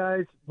love you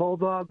guys.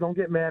 Bulldog, don't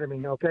get mad at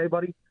me, okay,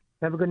 buddy?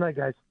 Have a good night,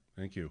 guys.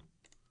 Thank you.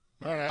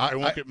 All right, I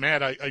won't get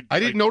mad. I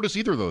didn't notice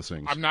either of those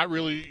things. I'm not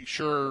really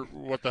sure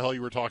what the hell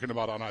you were talking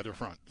about on either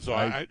front. So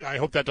I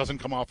hope that doesn't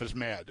come off as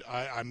mad.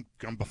 I'm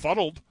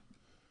befuddled.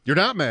 You're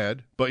not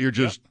mad, but you're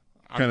just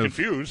kind of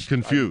confused.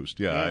 Confused.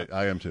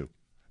 I am too.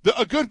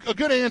 A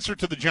good answer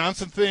to the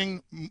Johnson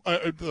thing,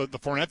 the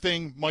Fournette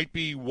thing, might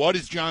be, what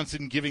is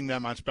Johnson giving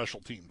them on special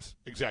teams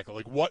exactly?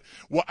 Like what?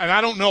 And I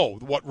don't know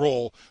what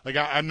role. Like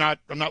I'm not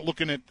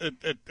looking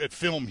at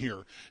film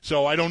here,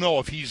 so I don't know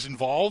if he's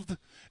involved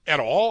at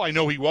all. I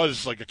know he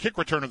was like a kick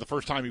returner the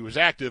first time he was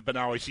active, but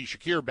now I see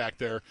Shakir back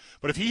there.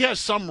 But if he has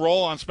some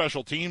role on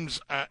special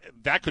teams,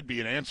 that could be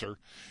an answer.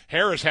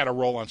 Harris had a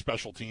role on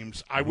special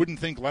teams. I wouldn't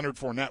think Leonard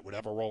Fournette would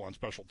have a role on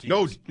special teams.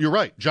 No, you're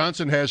right.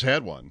 Johnson has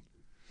had one,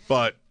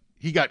 but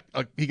he got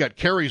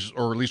carries,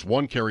 or at least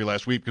one carry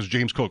last week because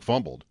James Cook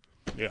fumbled.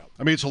 Yeah,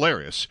 I mean, it's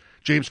hilarious.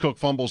 James Cook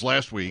fumbles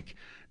last week,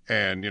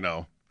 and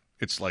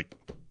it's like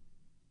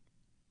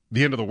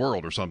the end of the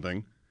world or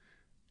something,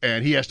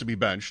 and he has to be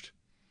benched.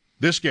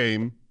 This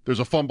game, there's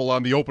a fumble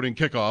on the opening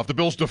kickoff. The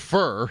Bills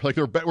defer, like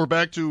we're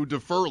back to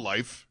defer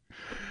life,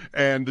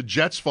 and the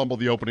Jets fumble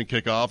the opening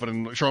kickoff,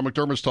 and Sean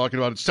McDermott's talking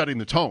about it setting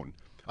the tone.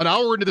 An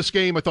hour into this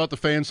game, I thought the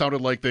fans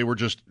sounded like they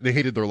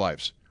hated their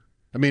lives.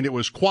 I mean, it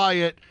was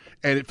quiet,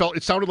 and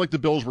it sounded like the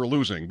Bills were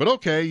losing. But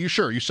okay, you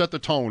set the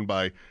tone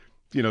by,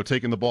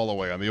 taking the ball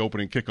away on the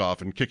opening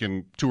kickoff and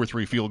kicking 2 or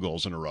 3 field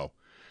goals in a row.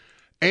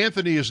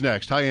 Anthony is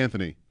next. Hi,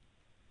 Anthony.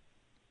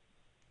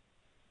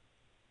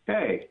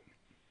 Hey.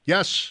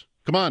 Yes,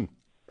 come on.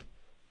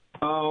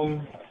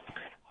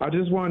 I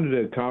just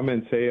wanted to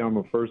comment, say I'm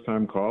a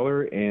first-time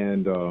caller,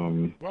 and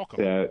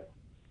that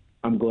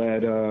I'm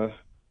glad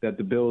that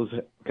the Bills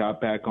got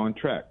back on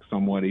track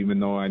somewhat, even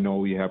though I know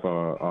we have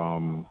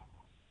a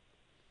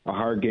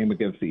hard game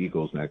against the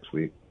Eagles next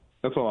week.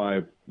 That's all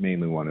I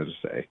mainly wanted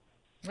to say.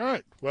 All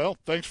right. Well,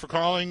 thanks for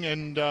calling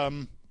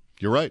and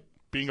you're right,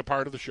 being a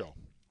part of the show.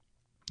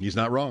 He's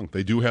not wrong.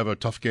 They do have a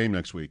tough game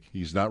next week.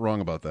 He's not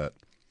wrong about that.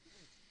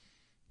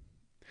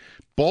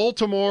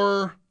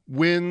 Baltimore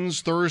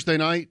wins Thursday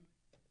night.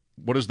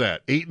 What is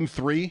that?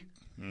 8-3.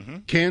 Mm-hmm.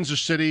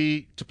 Kansas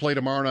City to play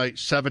tomorrow night,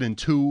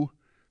 7-2.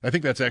 I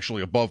think that's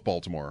actually above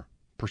Baltimore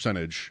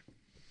percentage.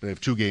 They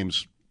have 2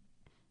 games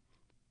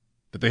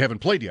that they haven't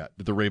played yet,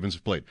 that the Ravens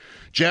have played.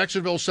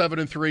 Jacksonville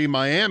 7-3.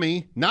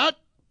 Miami, not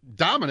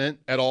dominant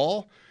at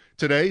all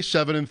today,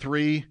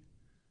 7-3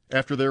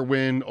 after their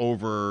win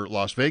over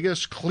Las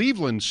Vegas.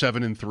 Cleveland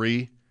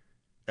 7-3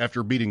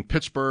 after beating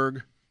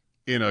Pittsburgh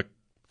in a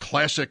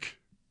classic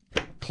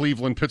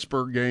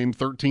Cleveland-Pittsburgh game,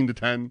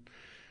 13-10.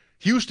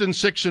 Houston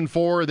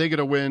 6-4, they get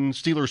a win.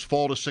 Steelers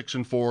fall to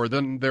 6-4.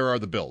 Then there are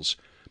the Bills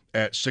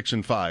at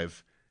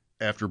 6-5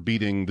 after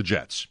beating the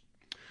Jets.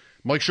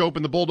 Mike Schopp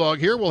and the Bulldog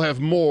here. We'll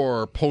have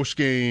more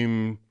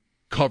post-game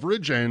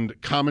coverage and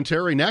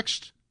commentary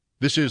next.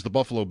 This is the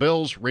Buffalo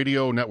Bills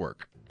Radio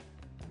Network.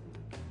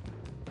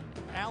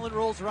 Allen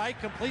rolls right,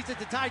 completes it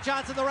to Ty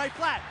Johnson, the right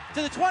flat,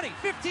 to the 20,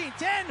 15,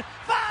 10,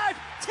 5,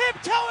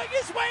 tiptoeing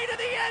his way to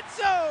the end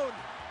zone.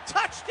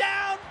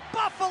 Touchdown,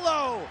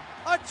 Buffalo!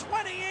 A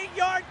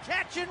 28-yard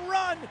catch and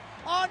run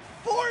on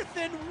 4th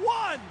and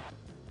 1.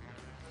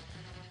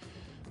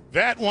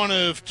 That one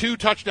of 2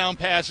 touchdown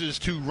passes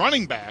to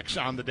running backs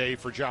on the day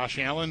for Josh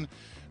Allen.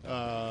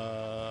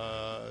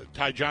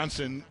 Ty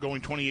Johnson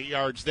going 28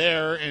 yards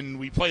there, and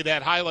we play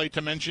that highlight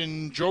to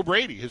mention Joe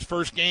Brady, his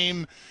first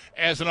game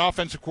as an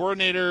offensive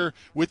coordinator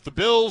with the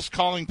Bills,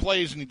 calling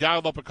plays, and he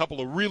dialed up a couple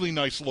of really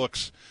nice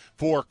looks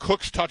for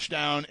Cook's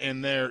touchdown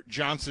and their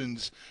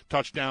Johnson's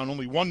touchdown.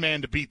 Only one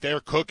man to beat there.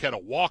 Cook had a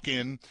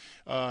walk-in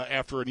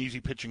after an easy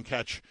pitch and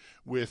catch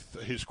with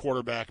his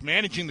quarterback.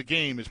 Managing the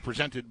game is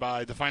presented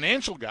by the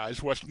financial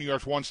guys, Western New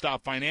York's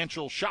one-stop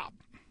financial shop.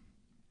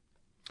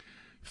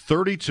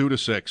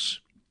 32-6.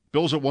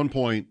 Bills at one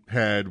point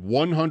had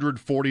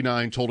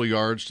 149 total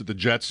yards to the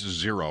Jets'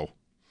 0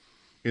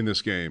 in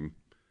this game.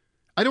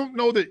 I don't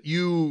know that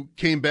you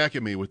came back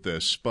at me with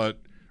this, but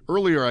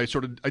earlier I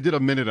did a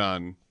minute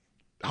on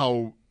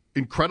how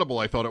incredible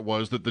I thought it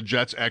was that the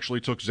Jets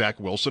actually took Zach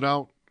Wilson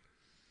out.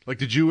 Like,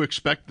 did you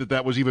expect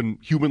that was even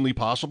humanly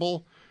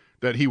possible,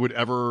 that he would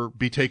ever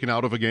be taken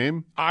out of a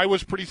game? I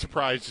was pretty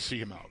surprised to see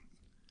him out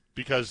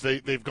because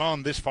they've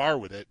gone this far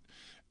with it,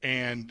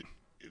 and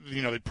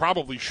they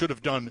probably should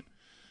have done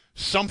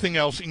something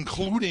else,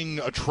 including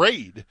a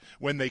trade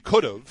when they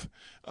could have,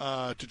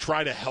 to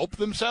try to help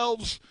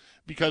themselves,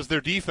 because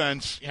their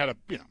defense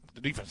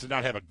the defense did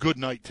not have a good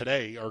night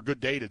today or a good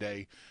day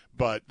today,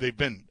 but they've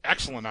been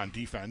excellent on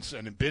defense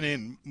and have been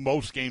in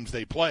most games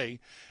they play,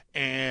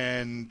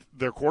 and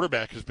their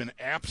quarterback has been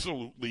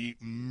absolutely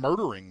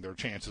murdering their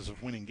chances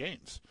of winning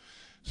games.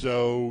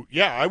 So,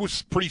 yeah, I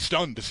was pretty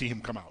stunned to see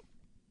him come out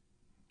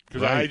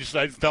because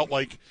I felt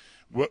like,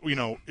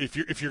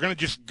 if you're going to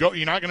just go,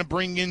 you're not going to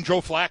bring in Joe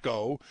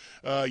Flacco.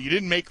 You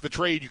didn't make the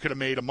trade you could have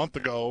made a month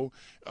ago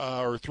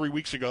or 3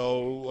 weeks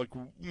ago.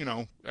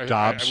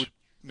 Dobbs.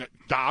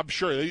 Dobbs,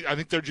 sure. I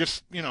think they're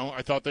just,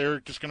 I thought they're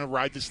just going to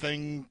ride this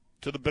thing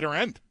to the bitter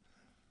end.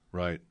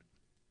 Right.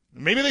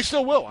 Maybe they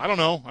still will. I don't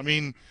know. I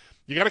mean,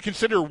 you got to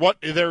consider what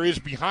there is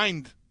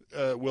behind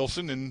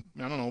Wilson and,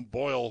 I don't know,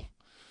 Boyle.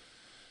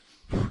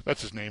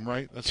 That's his name,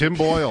 right? Tim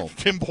Boyle.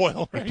 Tim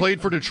Boyle. Right? He played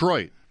for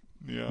Detroit.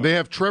 Yeah. They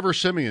have Trevor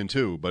Siemian,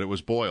 too, but it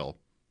was Boyle.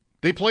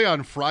 They play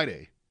on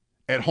Friday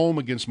at home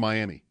against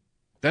Miami.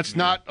 That's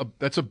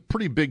that's a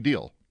pretty big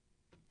deal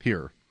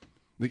here.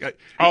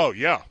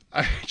 Yeah.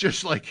 I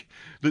just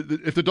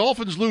if the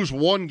Dolphins lose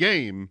one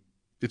game,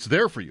 it's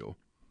there for you.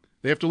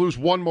 They have to lose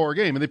one more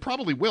game, and they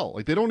probably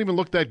will. They don't even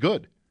look that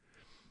good.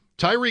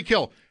 Tyreek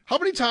Hill. How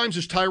many times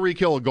has Tyreek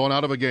Hill gone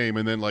out of a game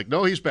and then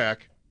no, he's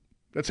back?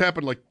 That's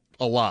happened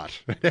a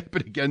lot. It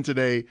happened again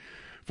today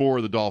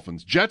for the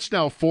Dolphins. Jets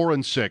now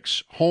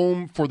 4-6,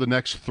 home for the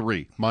next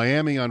 3.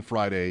 Miami on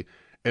Friday,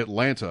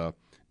 Atlanta,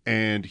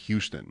 and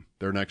Houston.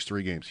 Their next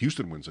 3 games.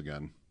 Houston wins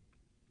again.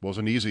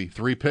 Wasn't easy.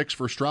 3 picks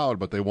for Stroud,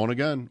 but they won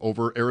again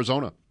over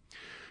Arizona.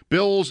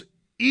 Bills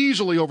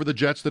easily over the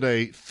Jets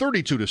today,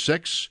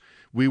 32-6.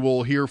 We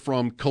will hear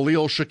from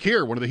Khalil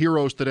Shakir, one of the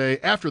heroes today.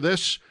 After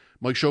this,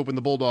 Mike Schopp and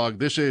the Bulldog.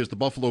 This is the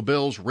Buffalo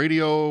Bills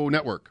Radio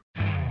Network.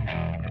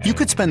 You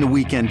could spend the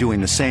weekend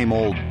doing the same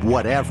old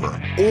whatever,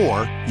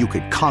 or you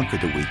could conquer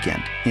the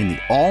weekend in the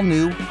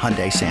all-new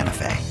Hyundai Santa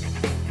Fe.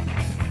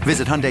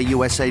 Visit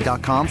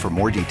HyundaiUSA.com for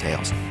more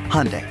details.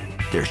 Hyundai,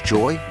 there's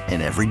joy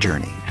in every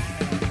journey.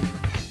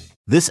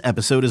 This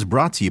episode is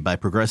brought to you by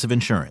Progressive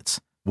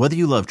Insurance. Whether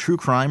you love true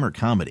crime or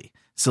comedy,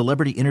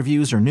 celebrity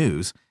interviews or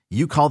news,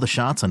 you call the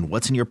shots on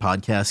what's in your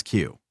podcast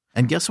queue.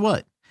 And guess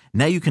what?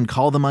 Now you can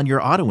call them on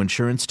your auto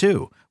insurance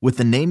too with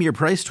the Name Your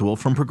Price tool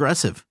from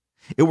Progressive.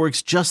 It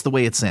works just the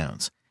way it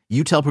sounds.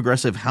 You tell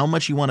Progressive how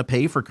much you want to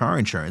pay for car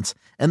insurance,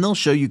 and they'll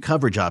show you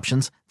coverage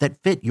options that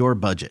fit your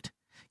budget.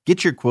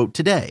 Get your quote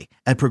today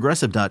at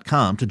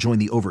Progressive.com to join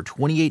the over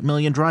 28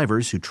 million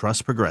drivers who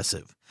trust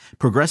Progressive.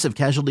 Progressive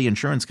Casualty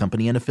Insurance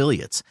Company and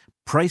Affiliates.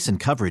 Price and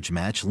coverage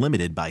match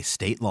limited by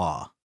state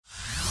law.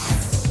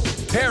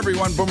 Hey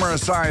everyone, Boomer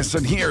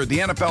Esiason here. The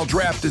NFL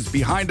Draft is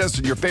behind us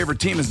and your favorite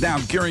team is now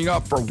gearing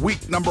up for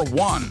week number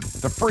 1.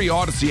 The free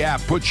Odyssey app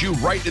puts you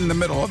right in the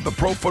middle of the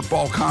pro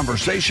football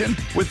conversation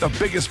with the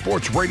biggest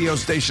sports radio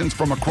stations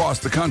from across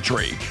the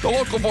country. The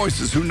local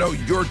voices who know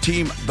your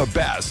team the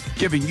best,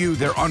 giving you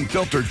their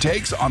unfiltered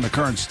takes on the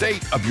current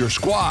state of your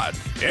squad.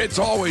 It's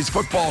always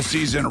football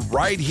season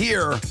right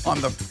here on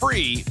the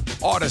free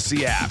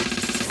Odyssey app.